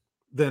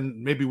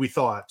 than maybe we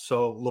thought.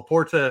 So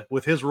Laporta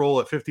with his role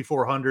at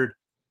 5,400,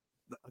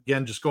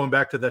 again, just going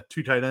back to that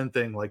 2 tight end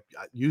thing, like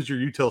use your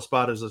util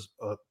spot as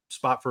a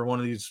spot for one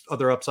of these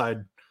other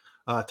upside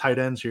tight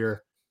ends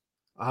here.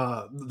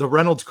 The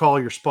Reynolds call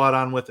you're spot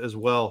on with as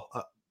well.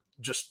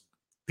 Just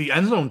the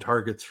end zone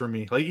targets for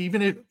me. Like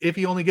even if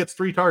he only gets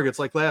 3 targets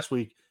like last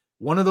week,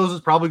 one of those is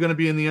probably going to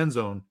be in the end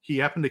zone. He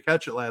happened to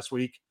catch it last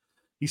week.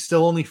 He's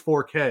still only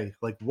 4K.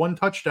 Like 1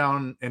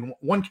 touchdown and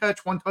 1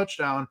 catch, 1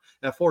 touchdown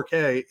at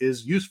 4K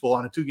is useful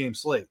on a 2-game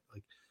slate.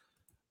 Like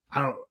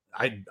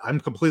I'm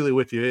completely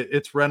with you.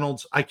 It's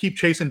Reynolds. I keep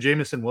chasing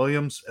Jameson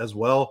Williams as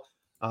well.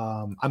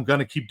 I'm going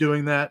to keep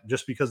doing that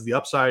just because the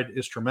upside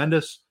is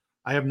tremendous.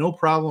 I have no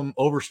problem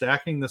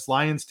overstacking this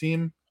Lions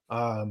team.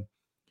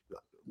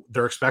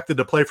 They're expected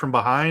to play from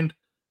behind.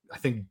 I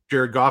think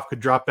Jared Goff could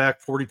drop back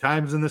 40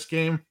 times in this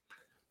game.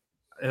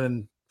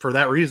 And for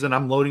that reason,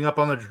 I'm loading up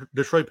on the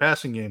Detroit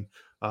passing game.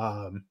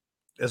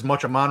 As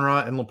much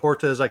Amon-Ra and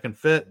Laporta as I can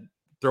fit,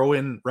 throw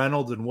in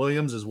Reynolds and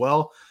Williams as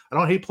well. I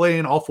don't hate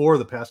playing all 4 of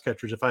the pass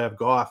catchers if I have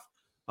Goff.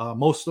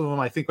 Most of them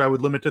I think I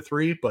would limit to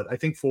 3, but I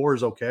think 4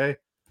 is okay.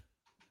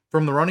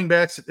 From the running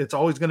backs, it's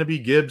always going to be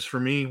Gibbs for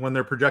me when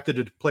they're projected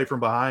to play from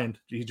behind.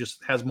 He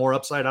just has more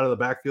upside out of the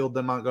backfield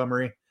than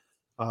Montgomery.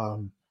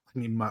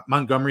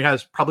 Montgomery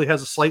probably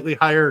has a slightly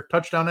higher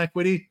touchdown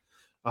equity,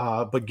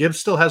 but Gibbs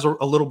still has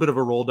a little bit of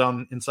a roll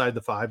down inside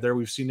the 5 there.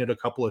 We've seen it a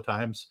couple of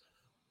times.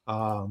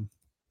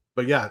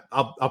 But yeah,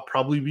 I'll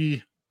probably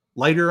be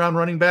lighter on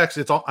running backs.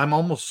 I'm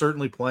almost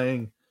certainly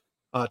playing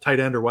tight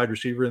end or wide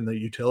receiver in the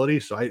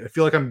utility. So I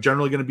feel like I'm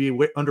generally going to be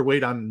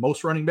underweight on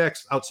most running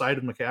backs outside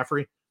of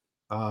McCaffrey.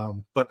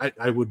 But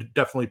I would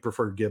definitely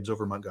prefer Gibbs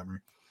over Montgomery.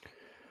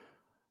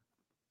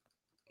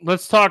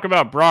 Let's talk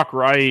about Brock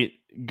Wright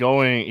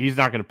he's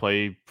not going to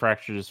play,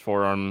 fractured his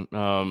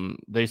forearm.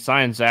 They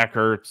signed Zach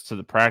Ertz to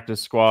the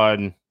practice squad.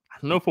 I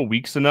don't know if a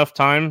week's enough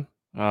time.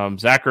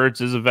 Zach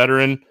Ertz is a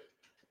veteran.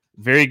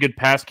 very good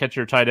pass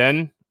catcher tight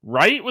end.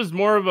 Wright was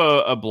more of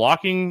a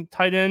blocking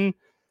tight end.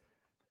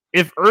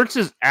 If Ertz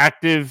is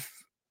active,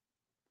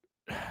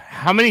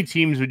 how many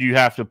teams would you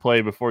have to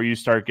play before you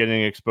start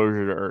getting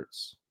exposure to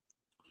Ertz?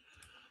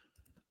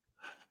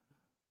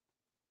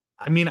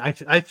 I mean,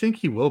 I think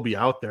he will be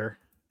out there,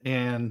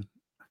 and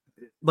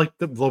like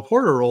the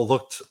Laporta role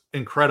looked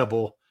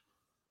incredible,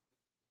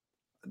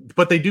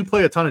 but they do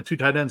play a ton of 2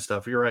 tight end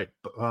stuff. You're right.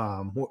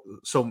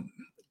 So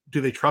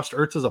do they trust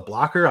Ertz as a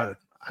blocker?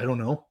 I don't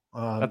know.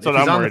 That's what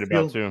I'm worried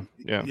about too.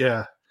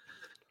 Yeah.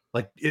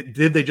 Like,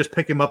 did they just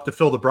pick him up to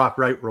fill the Brock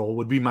Wright role?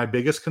 Would be my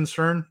biggest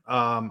concern.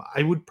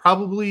 I'd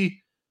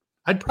probably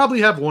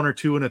have 1 or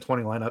 2 in a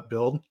 20 lineup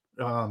build.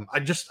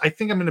 I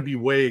think I'm going to be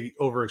way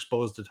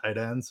overexposed to tight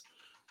ends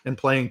and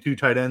playing 2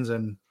 tight ends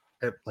and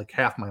at like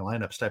half my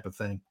lineups type of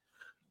thing.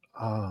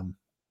 I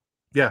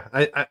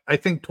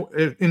think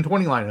in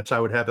 20 lineups I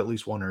would have at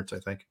least 1 Ertz, I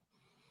think.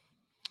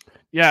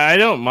 Yeah, I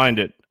don't mind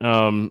it.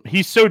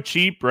 He's so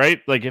cheap,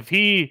 right? Like if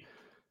he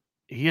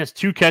has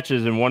 2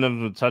 catches and one of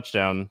them a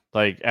touchdown,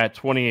 like at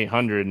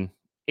 2,800,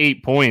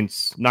 8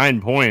 points, 9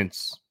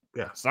 points.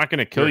 Yeah, it's not going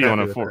to kill you on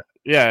a 4.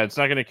 Yeah, it's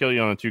not going to kill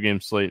you on a 2-game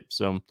slate.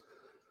 So,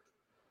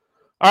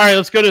 all right,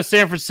 let's go to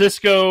San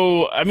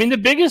Francisco. I mean, the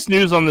biggest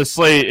news on this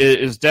slate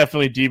is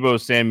definitely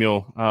Deebo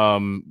Samuel.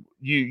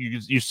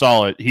 You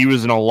saw it. He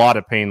was in a lot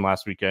of pain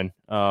last weekend.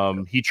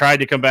 He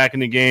tried to come back in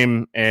the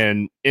game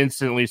and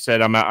instantly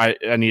said,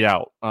 I need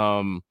out.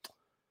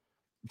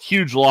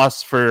 Huge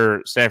loss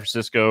for San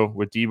Francisco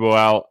with Deebo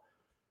out.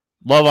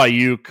 Love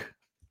Ayuk.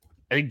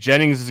 I think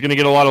Jennings is going to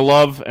get a lot of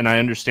love, and I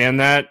understand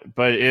that.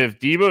 But if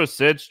Deebo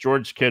sits,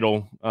 George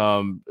Kittle,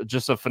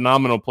 just a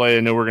phenomenal play.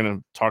 I know we're going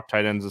to talk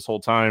tight ends this whole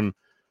time.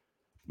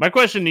 My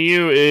question to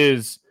you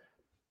is,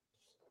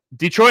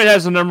 Detroit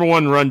has the number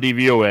 1 run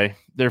DVOA.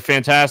 They're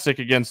fantastic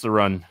against the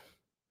run.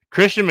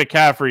 Christian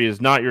McCaffrey is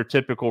not your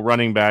typical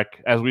running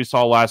back. As we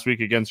saw last week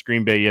against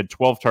Green Bay, he had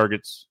 12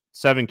 targets,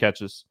 7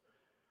 catches.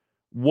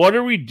 What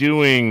are we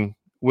doing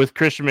with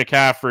Christian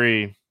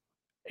McCaffrey?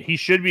 He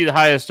should be the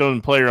highest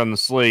owned player on the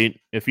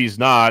slate. If he's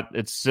not,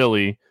 it's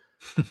silly.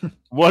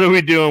 What are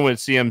we doing with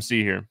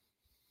CMC here?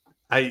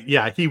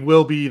 He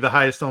will be the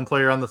highest owned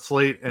player on the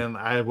slate, and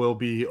I will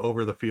be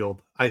over the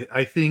field.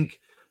 I think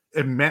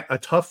a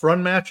tough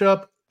run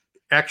matchup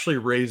actually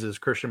raises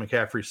Christian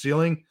McCaffrey's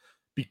ceiling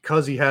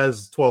because he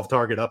has 12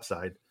 target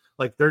upside.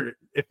 Like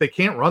if they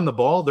can't run the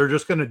ball, they're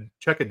just going to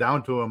check it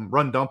down to him,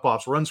 run dump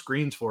offs, run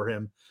screens for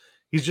him.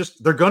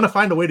 They're going to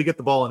find a way to get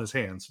the ball in his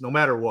hands no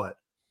matter what.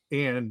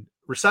 And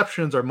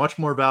receptions are much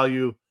more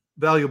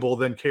valuable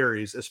than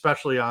carries,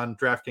 especially on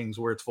DraftKings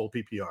where it's full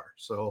PPR.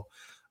 So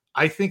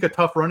I think a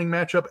tough running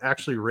matchup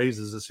actually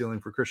raises the ceiling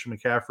for Christian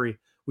McCaffrey.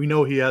 We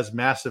know he has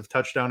massive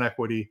touchdown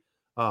equity.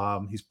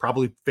 He's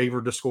probably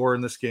favored to score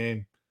in this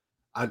game.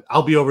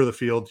 I'll be over the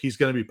field. He's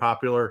going to be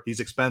popular.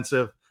 He's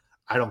expensive.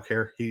 I don't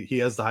care. He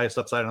has the highest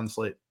upside on the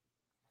slate.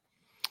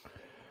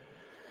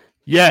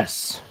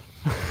 Yes.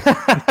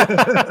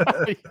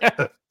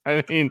 Yeah.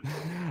 I mean,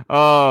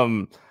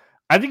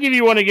 I think if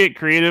you want to get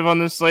creative on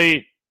this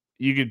slate,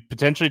 you could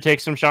potentially take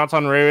some shots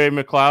on Ray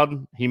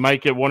McLeod. He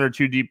might get 1 or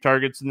 2 deep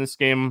targets in this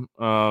game.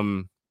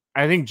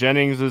 I think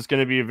Jennings is going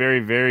to be a very,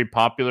 very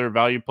popular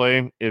value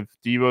play. If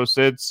Deebo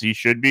sits, he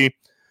should be.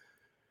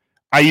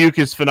 Ayuk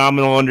is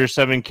phenomenal under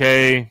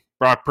 7K.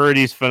 Brock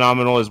Purdy's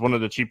phenomenal as one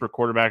of the cheaper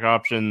quarterback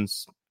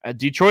options.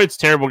 Detroit's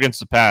terrible against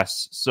the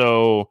pass,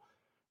 so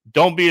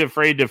don't be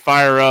afraid to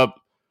fire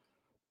up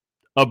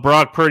a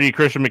Brock Purdy,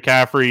 Christian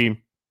McCaffrey,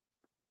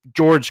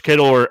 George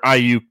Kittle, or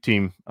Ayuk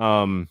team.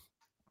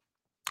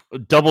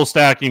 Double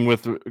stacking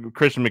with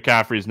Christian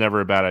McCaffrey is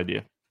never a bad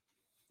idea.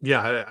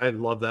 Yeah, I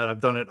love that. I've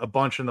done it a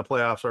bunch in the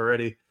playoffs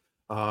already.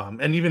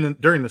 And even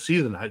during the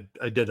season,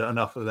 I did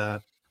enough of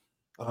that.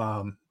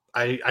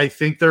 I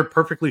think they're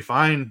perfectly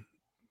fine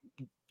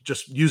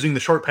just using the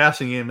short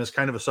passing game as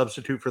kind of a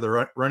substitute for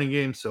the running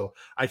game. So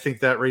I think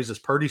that raises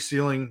Purdy's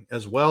ceiling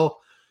as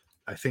well.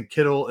 I think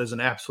Kittle is an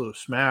absolute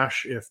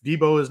smash if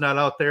Deebo is not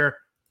out there.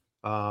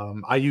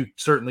 Ayuk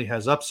certainly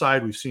has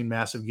upside. We've seen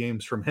massive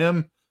games from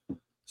him.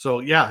 So,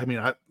 yeah, I mean,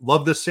 I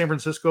love this San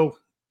Francisco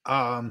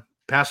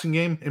passing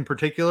game in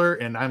particular,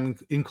 and I'm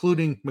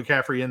including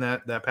McCaffrey in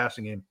that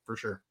passing game for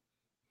sure.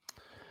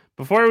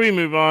 Before we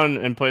move on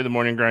and play the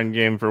morning grind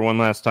game for one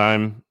last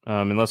time,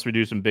 unless we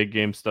do some big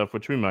game stuff,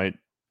 which we might,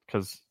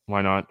 because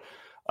why not?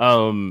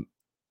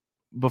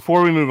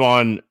 Before we move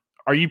on,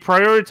 are you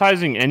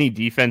prioritizing any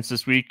defense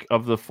this week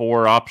of the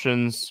 4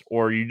 options,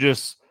 or are you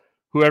just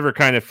whoever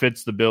kind of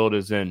fits the build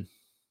is in?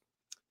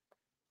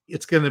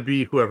 It's going to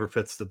be whoever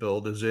fits the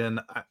build is in.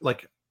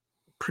 Like,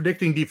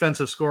 predicting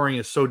defensive scoring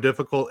is so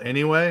difficult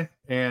anyway.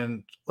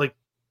 And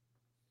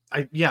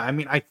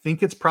I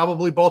think it's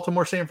probably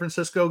Baltimore, San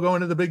Francisco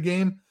going to the big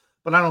game,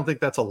 but I don't think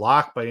that's a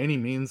lock by any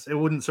means. It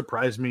wouldn't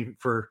surprise me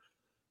for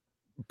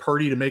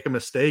Purdy to make a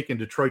mistake and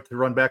Detroit to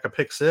run back a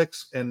pick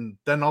 6. And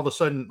then all of a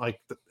sudden,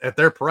 like at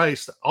their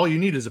price, all you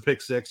need is a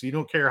pick 6. You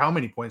don't care how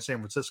many points San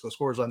Francisco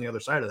scores on the other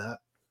side of that.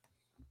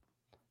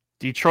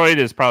 Detroit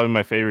is probably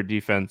my favorite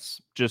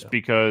defense just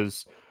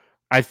because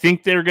I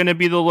think they're going to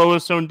be the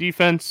lowest zone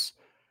defense.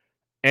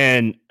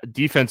 And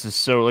defense is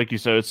so, like you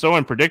said, it's so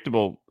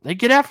unpredictable. They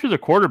get after the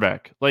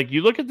quarterback. Like,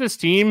 you look at this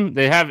team,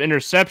 they have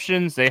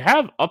interceptions. They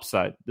have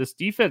upside. This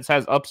defense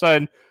has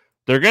upside.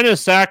 They're going to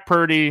sack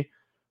Purdy.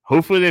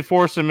 Hopefully they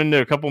force him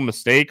into a couple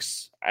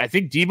mistakes. I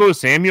think Deebo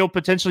Samuel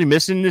potentially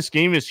missing this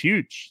game is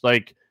huge.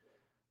 Like,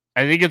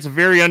 I think it's a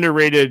very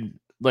underrated,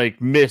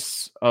 like,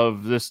 miss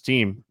of this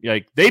team.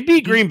 Like, they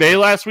beat Green Bay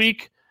last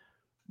week,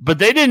 but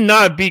they did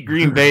not beat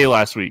Green Bay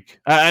last week.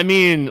 I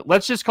mean,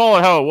 let's just call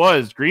it how it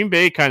was. Green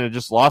Bay kind of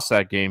just lost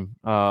that game.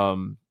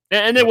 And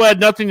it had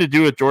nothing to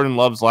do with Jordan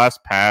Love's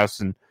last pass.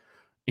 And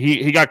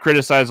he got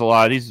criticized a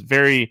lot. He's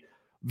very,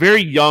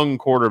 very young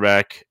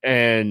quarterback.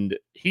 And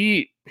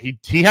he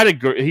had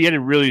a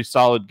really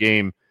solid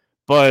game.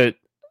 But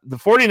the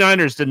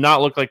 49ers did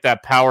not look like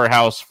that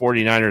powerhouse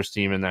 49ers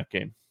team in that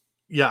game.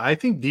 Yeah, I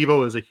think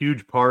Deebo is a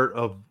huge part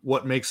of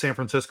what makes San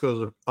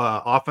Francisco's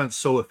offense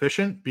so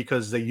efficient,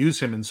 because they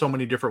use him in so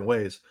many different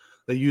ways.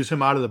 They use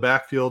him out of the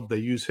backfield. They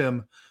use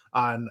him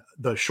on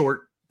the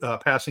short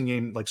passing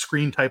game, like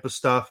screen type of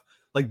stuff.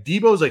 Like,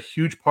 Deebo is a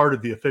huge part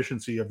of the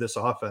efficiency of this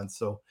offense.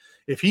 So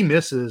if he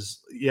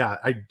misses, yeah,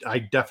 I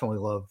definitely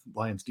love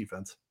Lions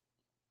defense.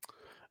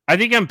 I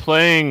think I'm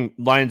playing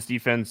Lions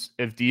defense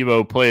if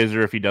Deebo plays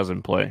or if he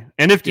doesn't play.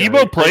 And if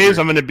Deebo plays,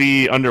 I'm going to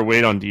be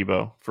underweight on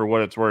Deebo for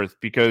what it's worth,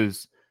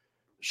 because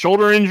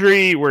shoulder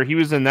injury where he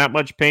was in that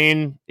much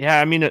pain, yeah,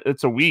 I mean,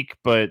 it's a week,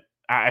 but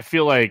I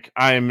feel like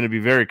I am going to be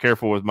very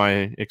careful with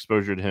my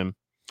exposure to him.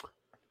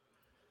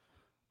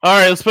 All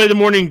right, let's play the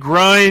morning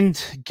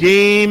grind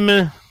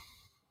game.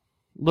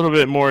 A little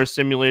bit more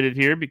simulated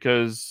here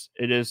because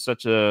it is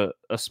such a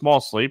small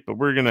slate, but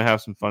we're going to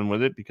have some fun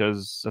with it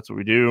because that's what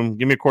we do.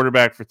 Give me a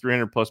quarterback for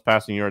 300 plus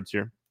passing yards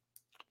here.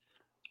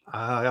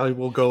 I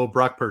will go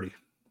Brock Purdy.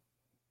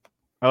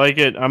 I like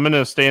it. I'm going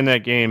to stay in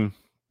that game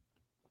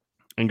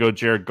and go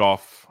Jared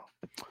Goff.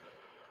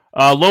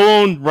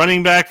 Low-owned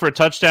running back for a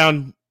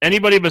touchdown.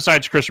 Anybody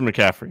besides Christian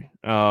McCaffrey.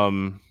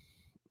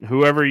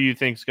 Whoever you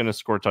think is going to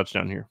score a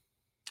touchdown here.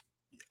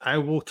 I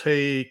will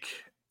take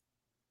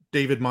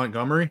David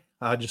Montgomery.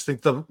 I just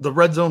think the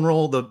red zone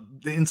role, the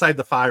inside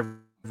the 5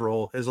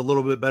 role, is a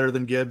little bit better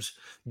than Gibbs.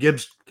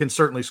 Gibbs can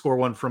certainly score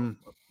one from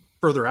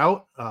further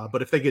out,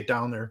 but if they get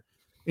down there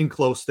in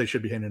close, they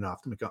should be handing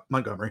off to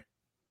Montgomery.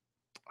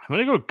 I'm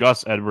going to go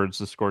Gus Edwards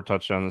to score a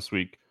touchdown this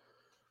week.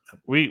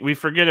 We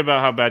forget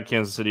about how bad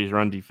Kansas City's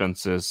run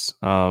defense is.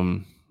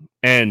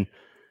 And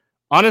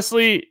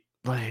honestly,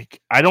 like,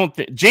 I don't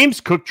think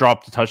James Cook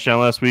dropped a touchdown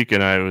last week,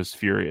 and I was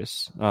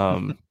furious.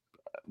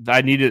 I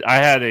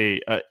had a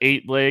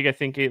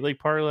 8-leg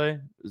parlay,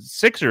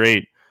 6 or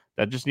 8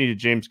 that just needed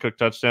James Cook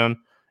touchdown,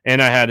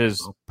 and I had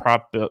his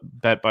prop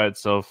bet by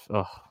itself.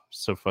 Oh,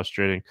 so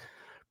frustrating.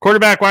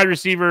 Quarterback, wide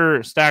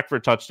receiver, stack for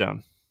a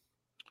touchdown.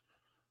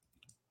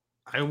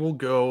 I will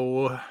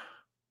go.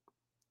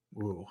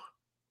 Ooh,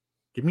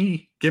 give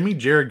me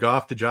Jared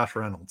Goff to Josh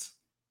Reynolds.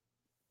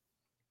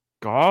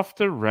 Goff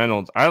to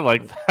Reynolds. I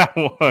like that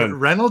one.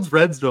 Reynolds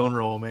red zone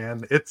roll,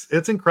 man.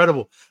 It's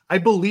incredible. I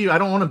believe, I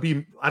don't want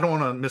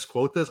to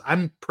misquote this.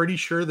 I'm pretty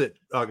sure that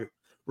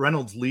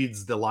Reynolds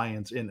leads the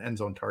Lions in end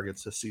zone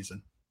targets this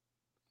season,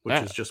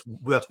 which is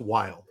that's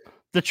wild.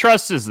 The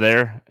trust is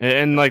there,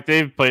 and like,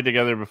 they've played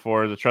together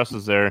before. The trust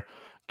is there.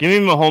 Give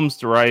me Mahomes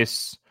to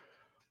Rice.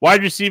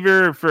 Wide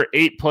receiver for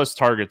 8+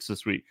 targets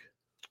this week.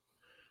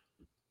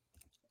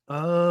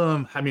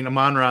 I mean,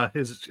 Amon-Ra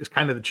is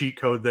kind of the cheat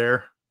code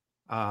there.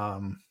 I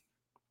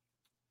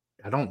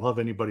don't love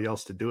anybody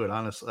else to do it,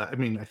 honestly. I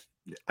mean,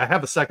 I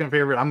have a second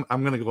favorite. I'm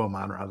gonna go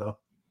Amon-Ra though.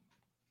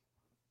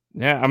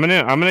 Yeah, I'm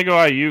gonna go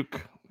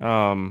Ayuk.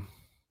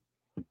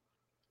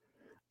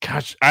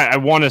 Gosh, I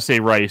want to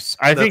say Rice.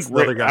 I think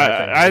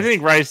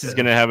Rice is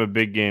gonna have a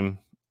big game.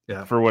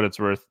 Yeah, for what it's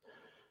worth.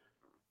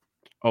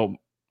 Oh,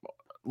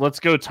 let's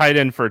go tight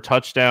end for a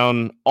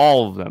touchdown.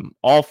 All of them,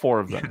 all 4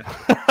 of them.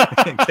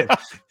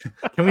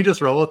 Can we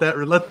just roll with that?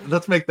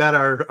 Let's make that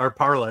our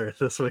parlay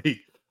this week.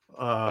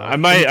 I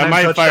might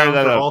fire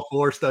that up. All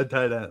 4 stud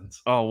tight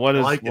ends. Oh,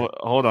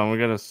 hold on,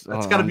 that's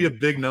got to be a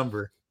big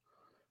number.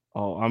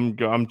 Oh,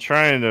 I'm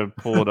trying to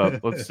pull it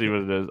up. Let's see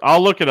what it is.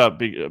 I'll look it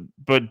up.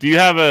 But do you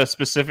have a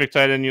specific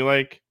tight end you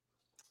like?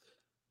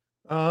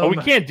 We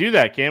can't do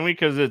that, can we?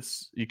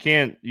 Because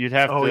you'd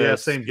have to. Oh yeah,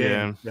 same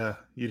game. Yeah,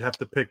 you'd have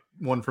to pick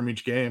one from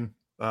each game.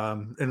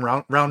 And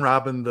round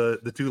robin the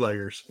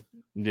 2-leggers.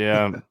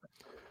 Yeah.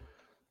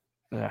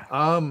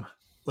 Yeah.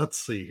 Let's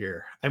see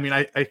here. I mean,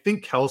 I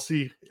think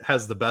Kelsey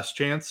has the best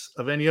chance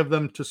of any of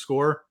them to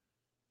score.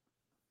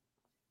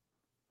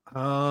 I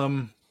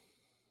don't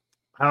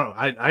know.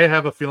 I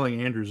have a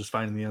feeling Andrews is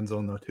finding the end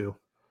zone though too.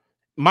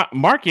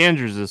 Mark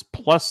Andrews is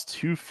plus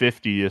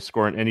 250 to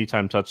score an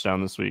anytime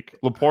touchdown this week.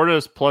 Laporta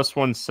is plus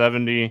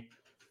 170.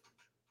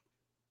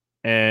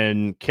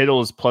 And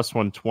Kittle is plus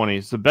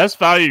 120. So the best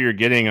value you're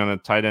getting on a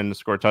tight end to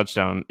score a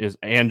touchdown is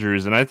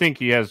Andrews. And I think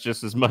he has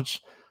just as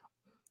much.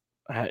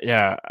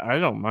 Yeah, I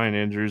don't mind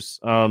Andrews.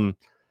 I'm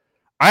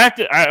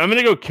going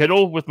to go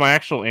Kittle with my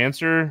actual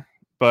answer,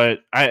 but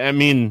I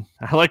mean,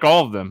 I like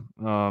all of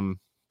them,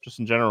 just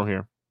in general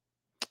here.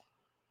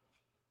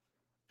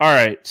 All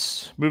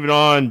right, moving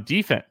on.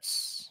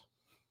 Defense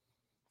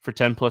for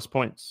 10+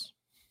 points.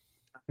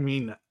 I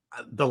mean,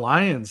 the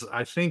Lions,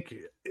 I think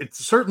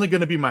it's certainly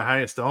going to be my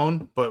highest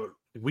own, but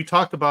we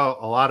talked about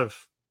a lot of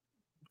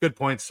good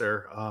points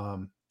there.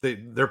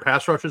 Their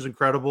pass rush is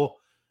incredible.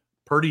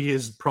 Purdy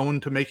is prone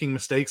to making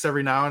mistakes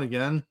every now and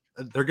again.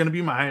 They're going to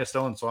be my highest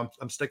own, so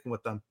I'm sticking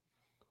with them.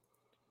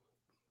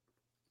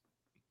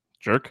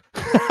 Jerk.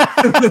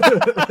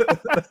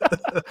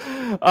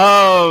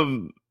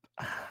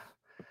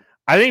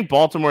 I think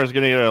Baltimore is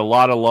going to get a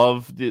lot of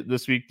love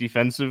this week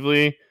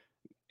defensively.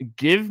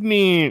 Give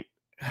me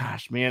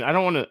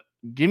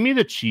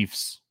the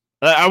Chiefs.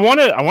 I want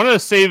to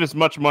save as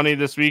much money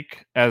this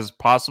week as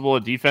possible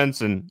at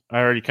defense, and I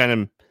already kind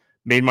of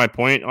made my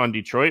point on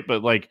Detroit,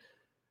 but like,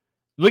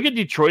 look at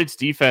Detroit's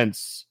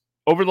defense.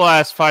 Over the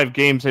last 5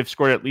 games, they've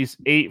scored at least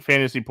 8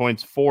 fantasy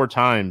points 4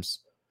 times.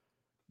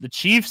 The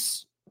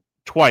Chiefs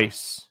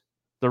twice,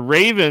 the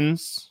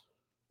Ravens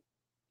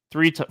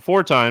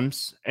 4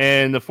 times,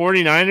 and the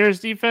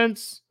 49ers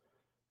defense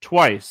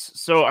twice.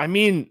 So, I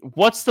mean,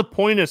 what's the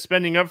point of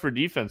spending up for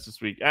defense this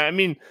week? I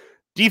mean,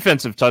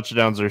 defensive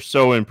touchdowns are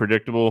so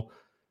unpredictable.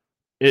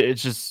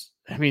 It's just,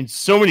 I mean,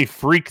 so many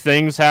freak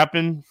things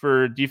happen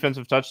for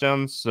defensive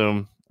touchdowns.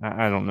 So,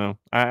 I don't know.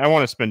 I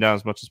want to spend down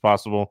as much as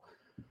possible.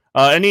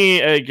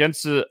 Any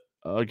against the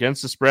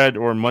spread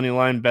or money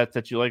line bet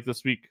that you like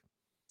this week?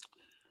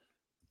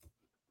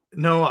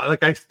 No,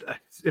 like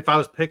if I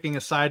was picking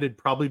a side, it'd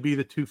probably be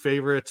the 2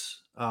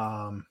 favorites.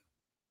 Let's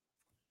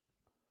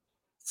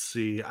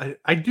see.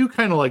 I do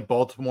kind of like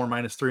Baltimore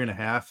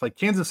 -3.5. Like,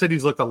 Kansas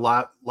City's looked a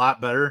lot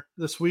better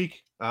this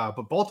week,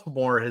 but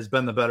Baltimore has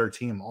been the better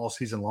team all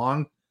season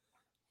long.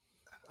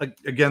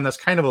 Again, that's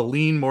kind of a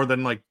lean more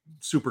than like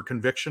super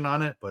conviction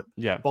on it, but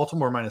yeah,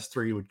 Baltimore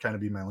 -3 would kind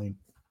of be my lean.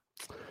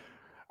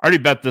 I already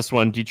bet this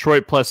one.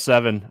 Detroit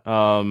 +7.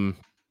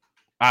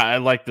 I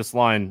like this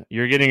line.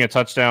 You're getting a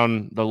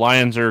touchdown. The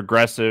Lions are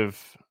aggressive.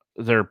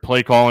 Their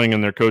play calling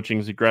and their coaching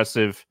is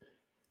aggressive.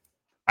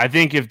 I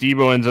think if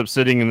Debo ends up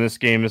sitting in this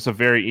game, it's a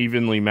very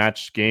evenly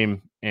matched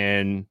game.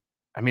 And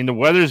I mean, the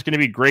weather is going to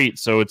be great.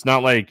 So it's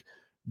not like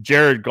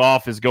Jared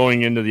Goff is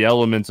going into the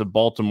elements of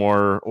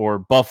Baltimore or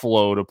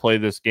Buffalo to play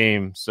this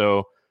game.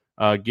 So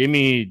give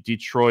me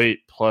Detroit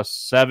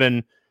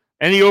 +7.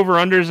 Any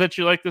over-unders that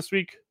you like this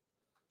week?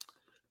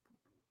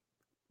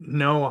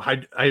 No,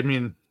 I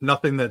mean,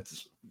 nothing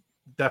that's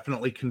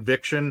definitely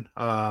conviction.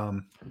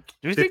 Do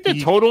you think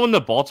the total in the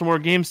Baltimore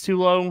game's too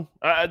low?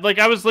 Like,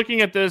 I was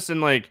looking at this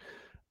and like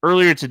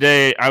earlier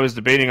today, I was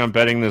debating on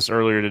betting this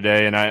earlier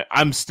today, and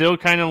I'm still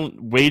kind of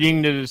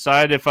waiting to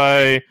decide if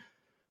I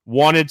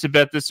wanted to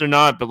bet this or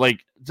not. But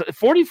like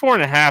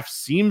 44.5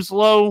 seems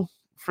low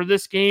for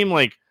this game.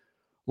 Like,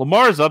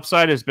 Lamar's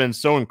upside has been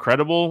so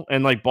incredible,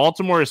 and like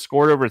Baltimore has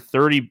scored over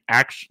 30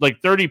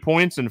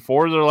 points in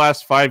 4 of their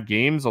last 5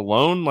 games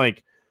alone.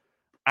 Like,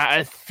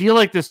 I feel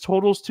like this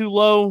total's too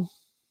low.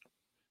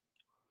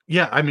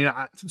 Yeah, I mean,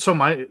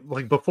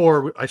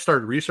 before I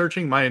started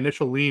researching, my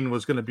initial lean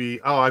was going to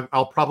be,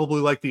 I'll probably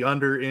like the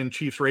under in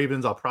Chiefs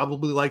Ravens. I'll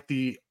probably like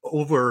the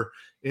over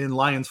in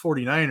Lions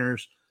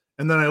 49ers.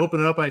 And then I open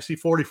it up and I see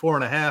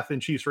 44.5 in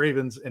Chiefs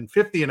Ravens and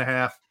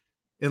 50.5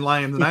 in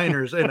Lions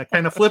Niners, and I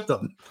kind of flipped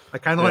them. I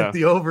kind of like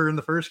the over in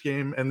the first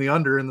game and the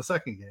under in the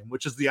second game,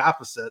 which is the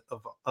opposite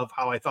of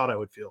how I thought I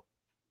would feel.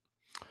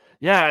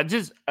 Yeah,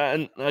 just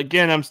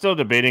again, I'm still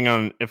debating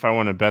on if I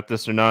want to bet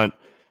this or not,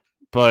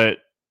 but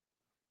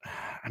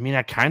I mean,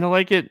 I kind of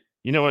like it.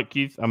 You know what,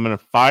 Keith? I'm gonna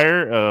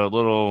fire a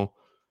little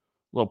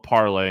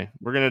parlay.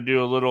 We're gonna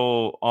do a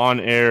little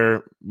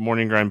on-air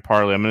morning grind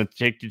parlay. I'm gonna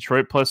take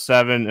Detroit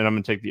 +7, and I'm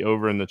gonna take the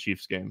over in the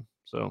Chiefs game.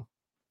 So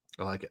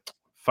I like it.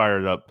 Fire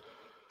it up.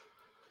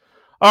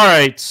 All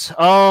right.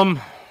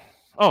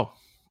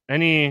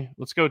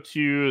 Let's go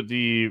to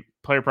the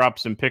player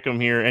props and pick them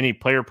here. Any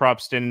player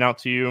props standing out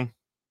to you?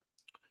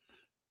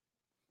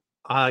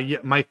 Yeah,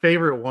 my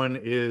favorite one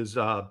is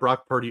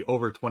Brock Purdy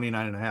over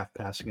 29.5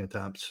 passing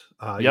attempts.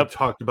 You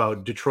talked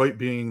about Detroit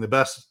being the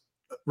best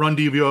run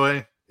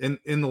DVOA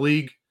in the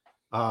league.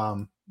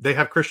 They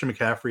have Christian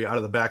McCaffrey out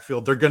of the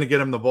backfield. They're going to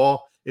get him the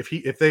ball.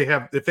 If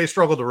they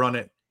struggle to run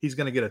it, he's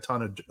going to get a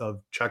ton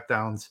of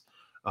checkdowns.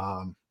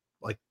 I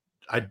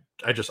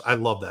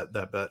love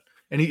that bet.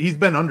 And he's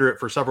been under it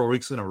for several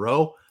weeks in a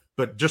row,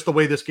 but just the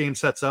way this game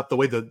sets up, the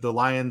way the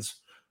Lions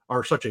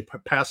are such a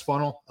pass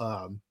funnel,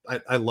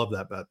 I love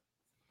that bet.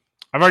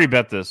 I've already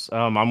bet this.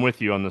 I'm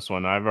with you on this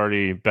one. I've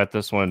already bet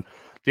this one.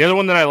 The other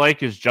one that I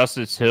like is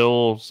Justice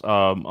Hill's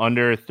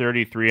under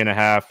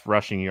 33.5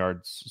 rushing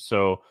yards.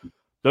 So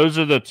those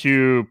are the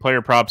 2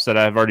 player props that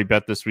I've already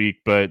bet this week.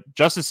 But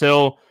Justice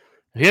Hill,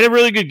 he had a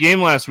really good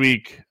game last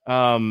week.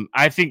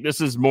 I think this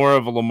is more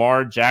of a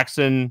Lamar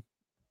Jackson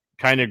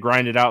kind of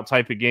grinded out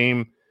type of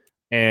game.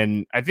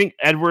 And I think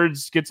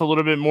Edwards gets a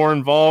little bit more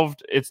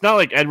involved. It's not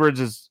like Edwards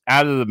is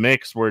out of the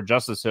mix where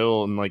Justice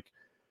Hill and like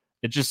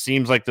it just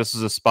seems like this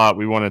is a spot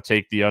we want to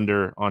take the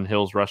under on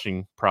Hill's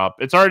rushing prop.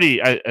 It's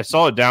already, I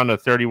saw it down to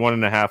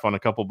 31.5 on a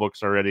couple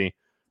books already.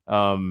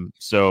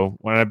 So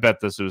when I bet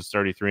this, it was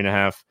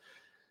 33.5.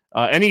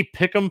 Any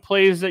pick'em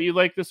plays that you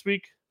like this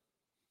week?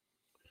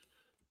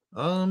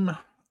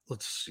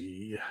 Let's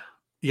see.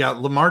 Yeah,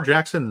 Lamar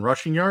Jackson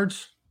rushing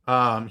yards.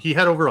 He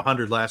had over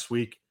 100 last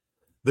week.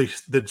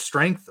 The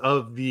strength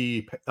of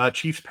the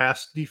Chiefs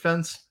pass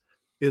defense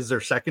is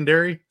their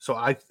secondary. So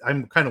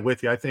I'm kind of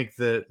with you. I think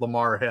that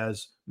Lamar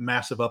has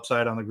massive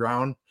upside on the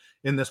ground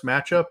in this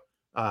matchup.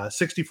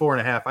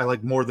 64.5. I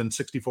like more than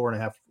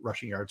 64.5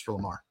 rushing yards for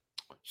Lamar.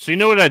 So you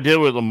know what I did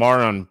with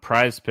Lamar on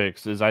Prize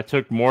Picks is I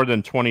took more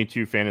than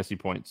 22 fantasy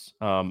points.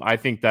 I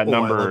think that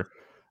number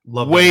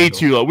love way that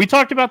too low. We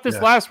talked about this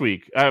last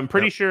week. I'm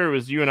pretty sure it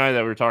was you and I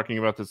that were talking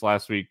about this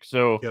last week.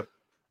 So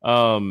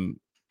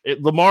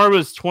Lamar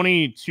was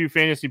 22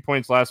 fantasy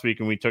points last week,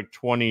 and we took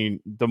 20.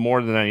 The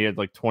more than that, he had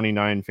like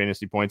 29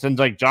 fantasy points. And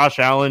like Josh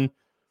Allen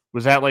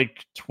was at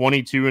like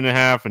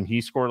 22.5, and he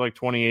scored like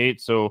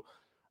 28. So,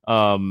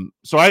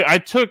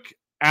 I took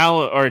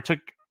I took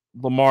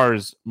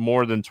Lamar's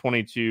more than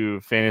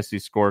 22 fantasy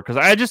score because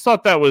I just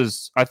thought that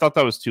was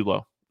too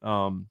low.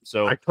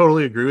 So I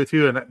totally agree with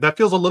you, and that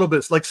feels a little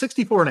bit like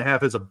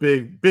 64.5 is a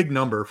big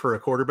number for a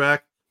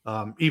quarterback.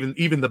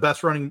 Even the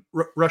best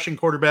rushing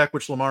quarterback,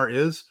 which Lamar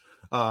is.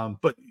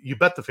 But you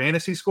bet the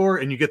fantasy score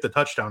and you get the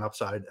touchdown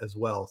upside as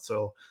well.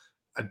 So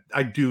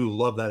I do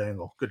love that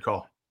angle. Good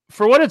call.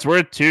 For what it's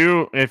worth,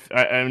 too, if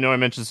I know I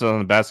mentioned this on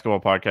the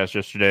basketball podcast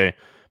yesterday,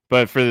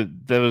 but for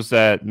those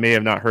that may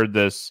have not heard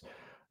this,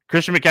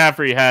 Christian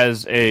McCaffrey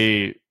has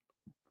a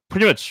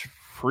pretty much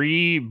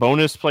free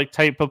bonus play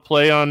type of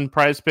play on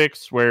Prize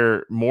Picks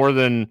where more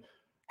than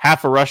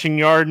half a rushing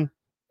yard,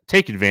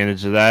 take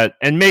advantage of that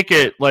and make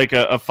it like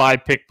a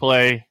 5-pick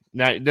play.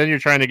 Now, then you're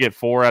trying to get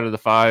 4 out of the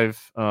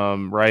 5,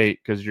 right?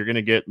 Because you're going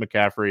to get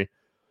McCaffrey.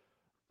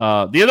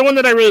 The other one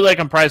that I really like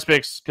on Prize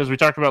Picks, because we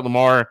talked about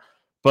Lamar,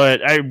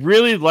 but I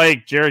really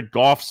like Jared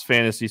Goff's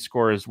fantasy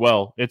score as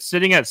well. It's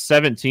sitting at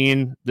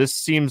 17. This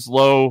seems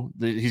low.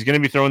 He's going to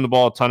be throwing the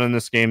ball a ton in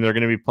this game. They're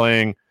going to be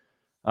playing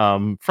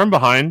from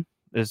behind,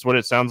 is what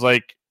it sounds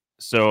like.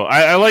 So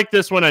I like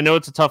this one. I know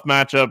it's a tough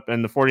matchup,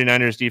 and the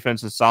 49ers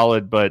defense is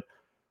solid, but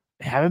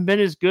they haven't been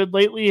as good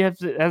lately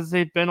as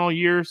they've been all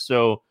year.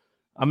 So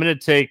I'm going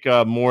to take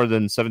more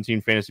than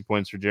 17 fantasy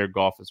points for Jared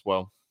Goff as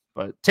well.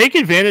 But take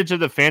advantage of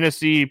the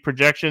fantasy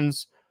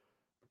projections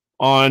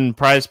on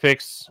Prize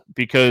Picks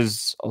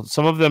because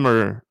some of them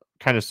are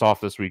kind of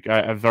soft this week.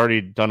 I've already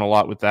done a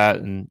lot with that,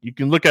 and you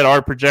can look at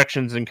our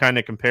projections and kind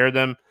of compare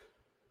them.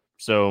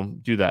 So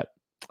do that.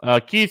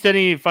 Keith,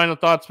 any final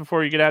thoughts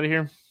before you get out of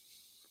here?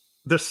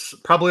 This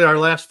probably our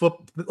last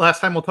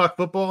time we'll talk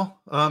football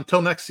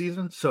until next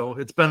season. So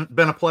it's been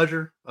a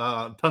pleasure.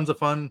 Tons of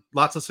fun,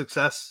 lots of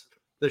success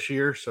this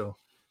year. So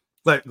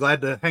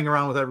glad to hang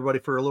around with everybody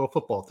for a little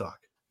football talk.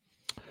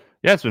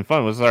 Yeah, it's been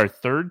fun. Was it our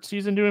third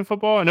season doing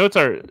football? I know it's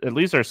at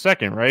least our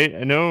second, right?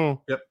 I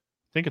know. Yep.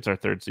 I think it's our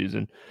third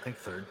season. I think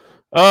third.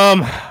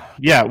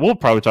 Yeah, we'll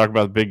probably talk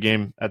about the big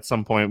game at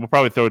some point. We'll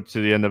probably throw it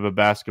to the end of a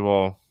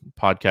basketball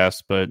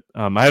podcast, but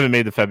I haven't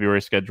made the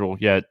February schedule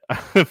yet.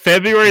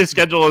 February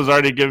schedule has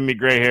already given me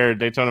gray hair,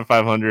 Daytona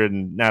 500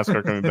 and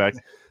NASCAR coming back.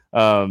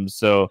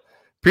 So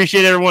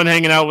appreciate everyone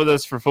hanging out with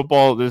us for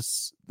football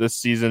this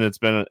season. It's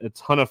been a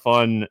ton of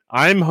fun.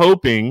 I'm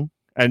hoping,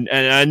 and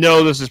I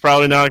know this is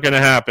probably not going to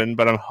happen,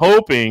 but I'm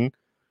hoping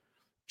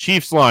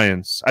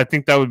Chiefs-Lions. I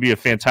think that would be a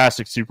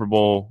fantastic Super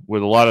Bowl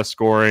with a lot of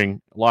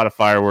scoring, a lot of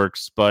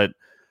fireworks, but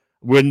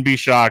wouldn't be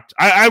shocked.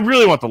 I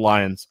really want the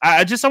Lions.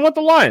 I want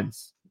the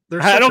Lions.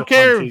 I don't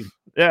care.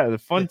 Yeah, the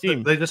fun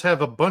team. They just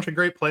have a bunch of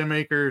great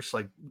playmakers.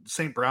 Like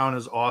St. Brown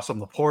is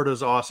awesome. Laporta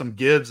is awesome.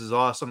 Gibbs is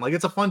awesome. Like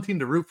it's a fun team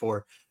to root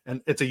for.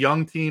 And it's a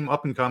young team,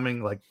 up and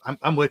coming. Like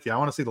I'm with you. I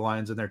want to see the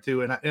Lions in there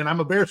too. And I'm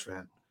a Bears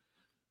fan.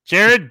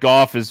 Jared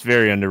Goff is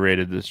very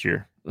underrated this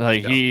year.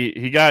 Like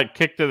he got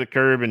kicked to the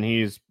curb, and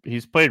he's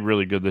played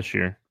really good this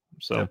year.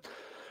 So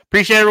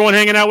appreciate everyone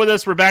hanging out with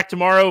us. We're back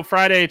tomorrow,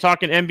 Friday,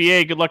 talking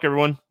NBA. Good luck,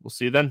 everyone. We'll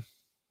see you then.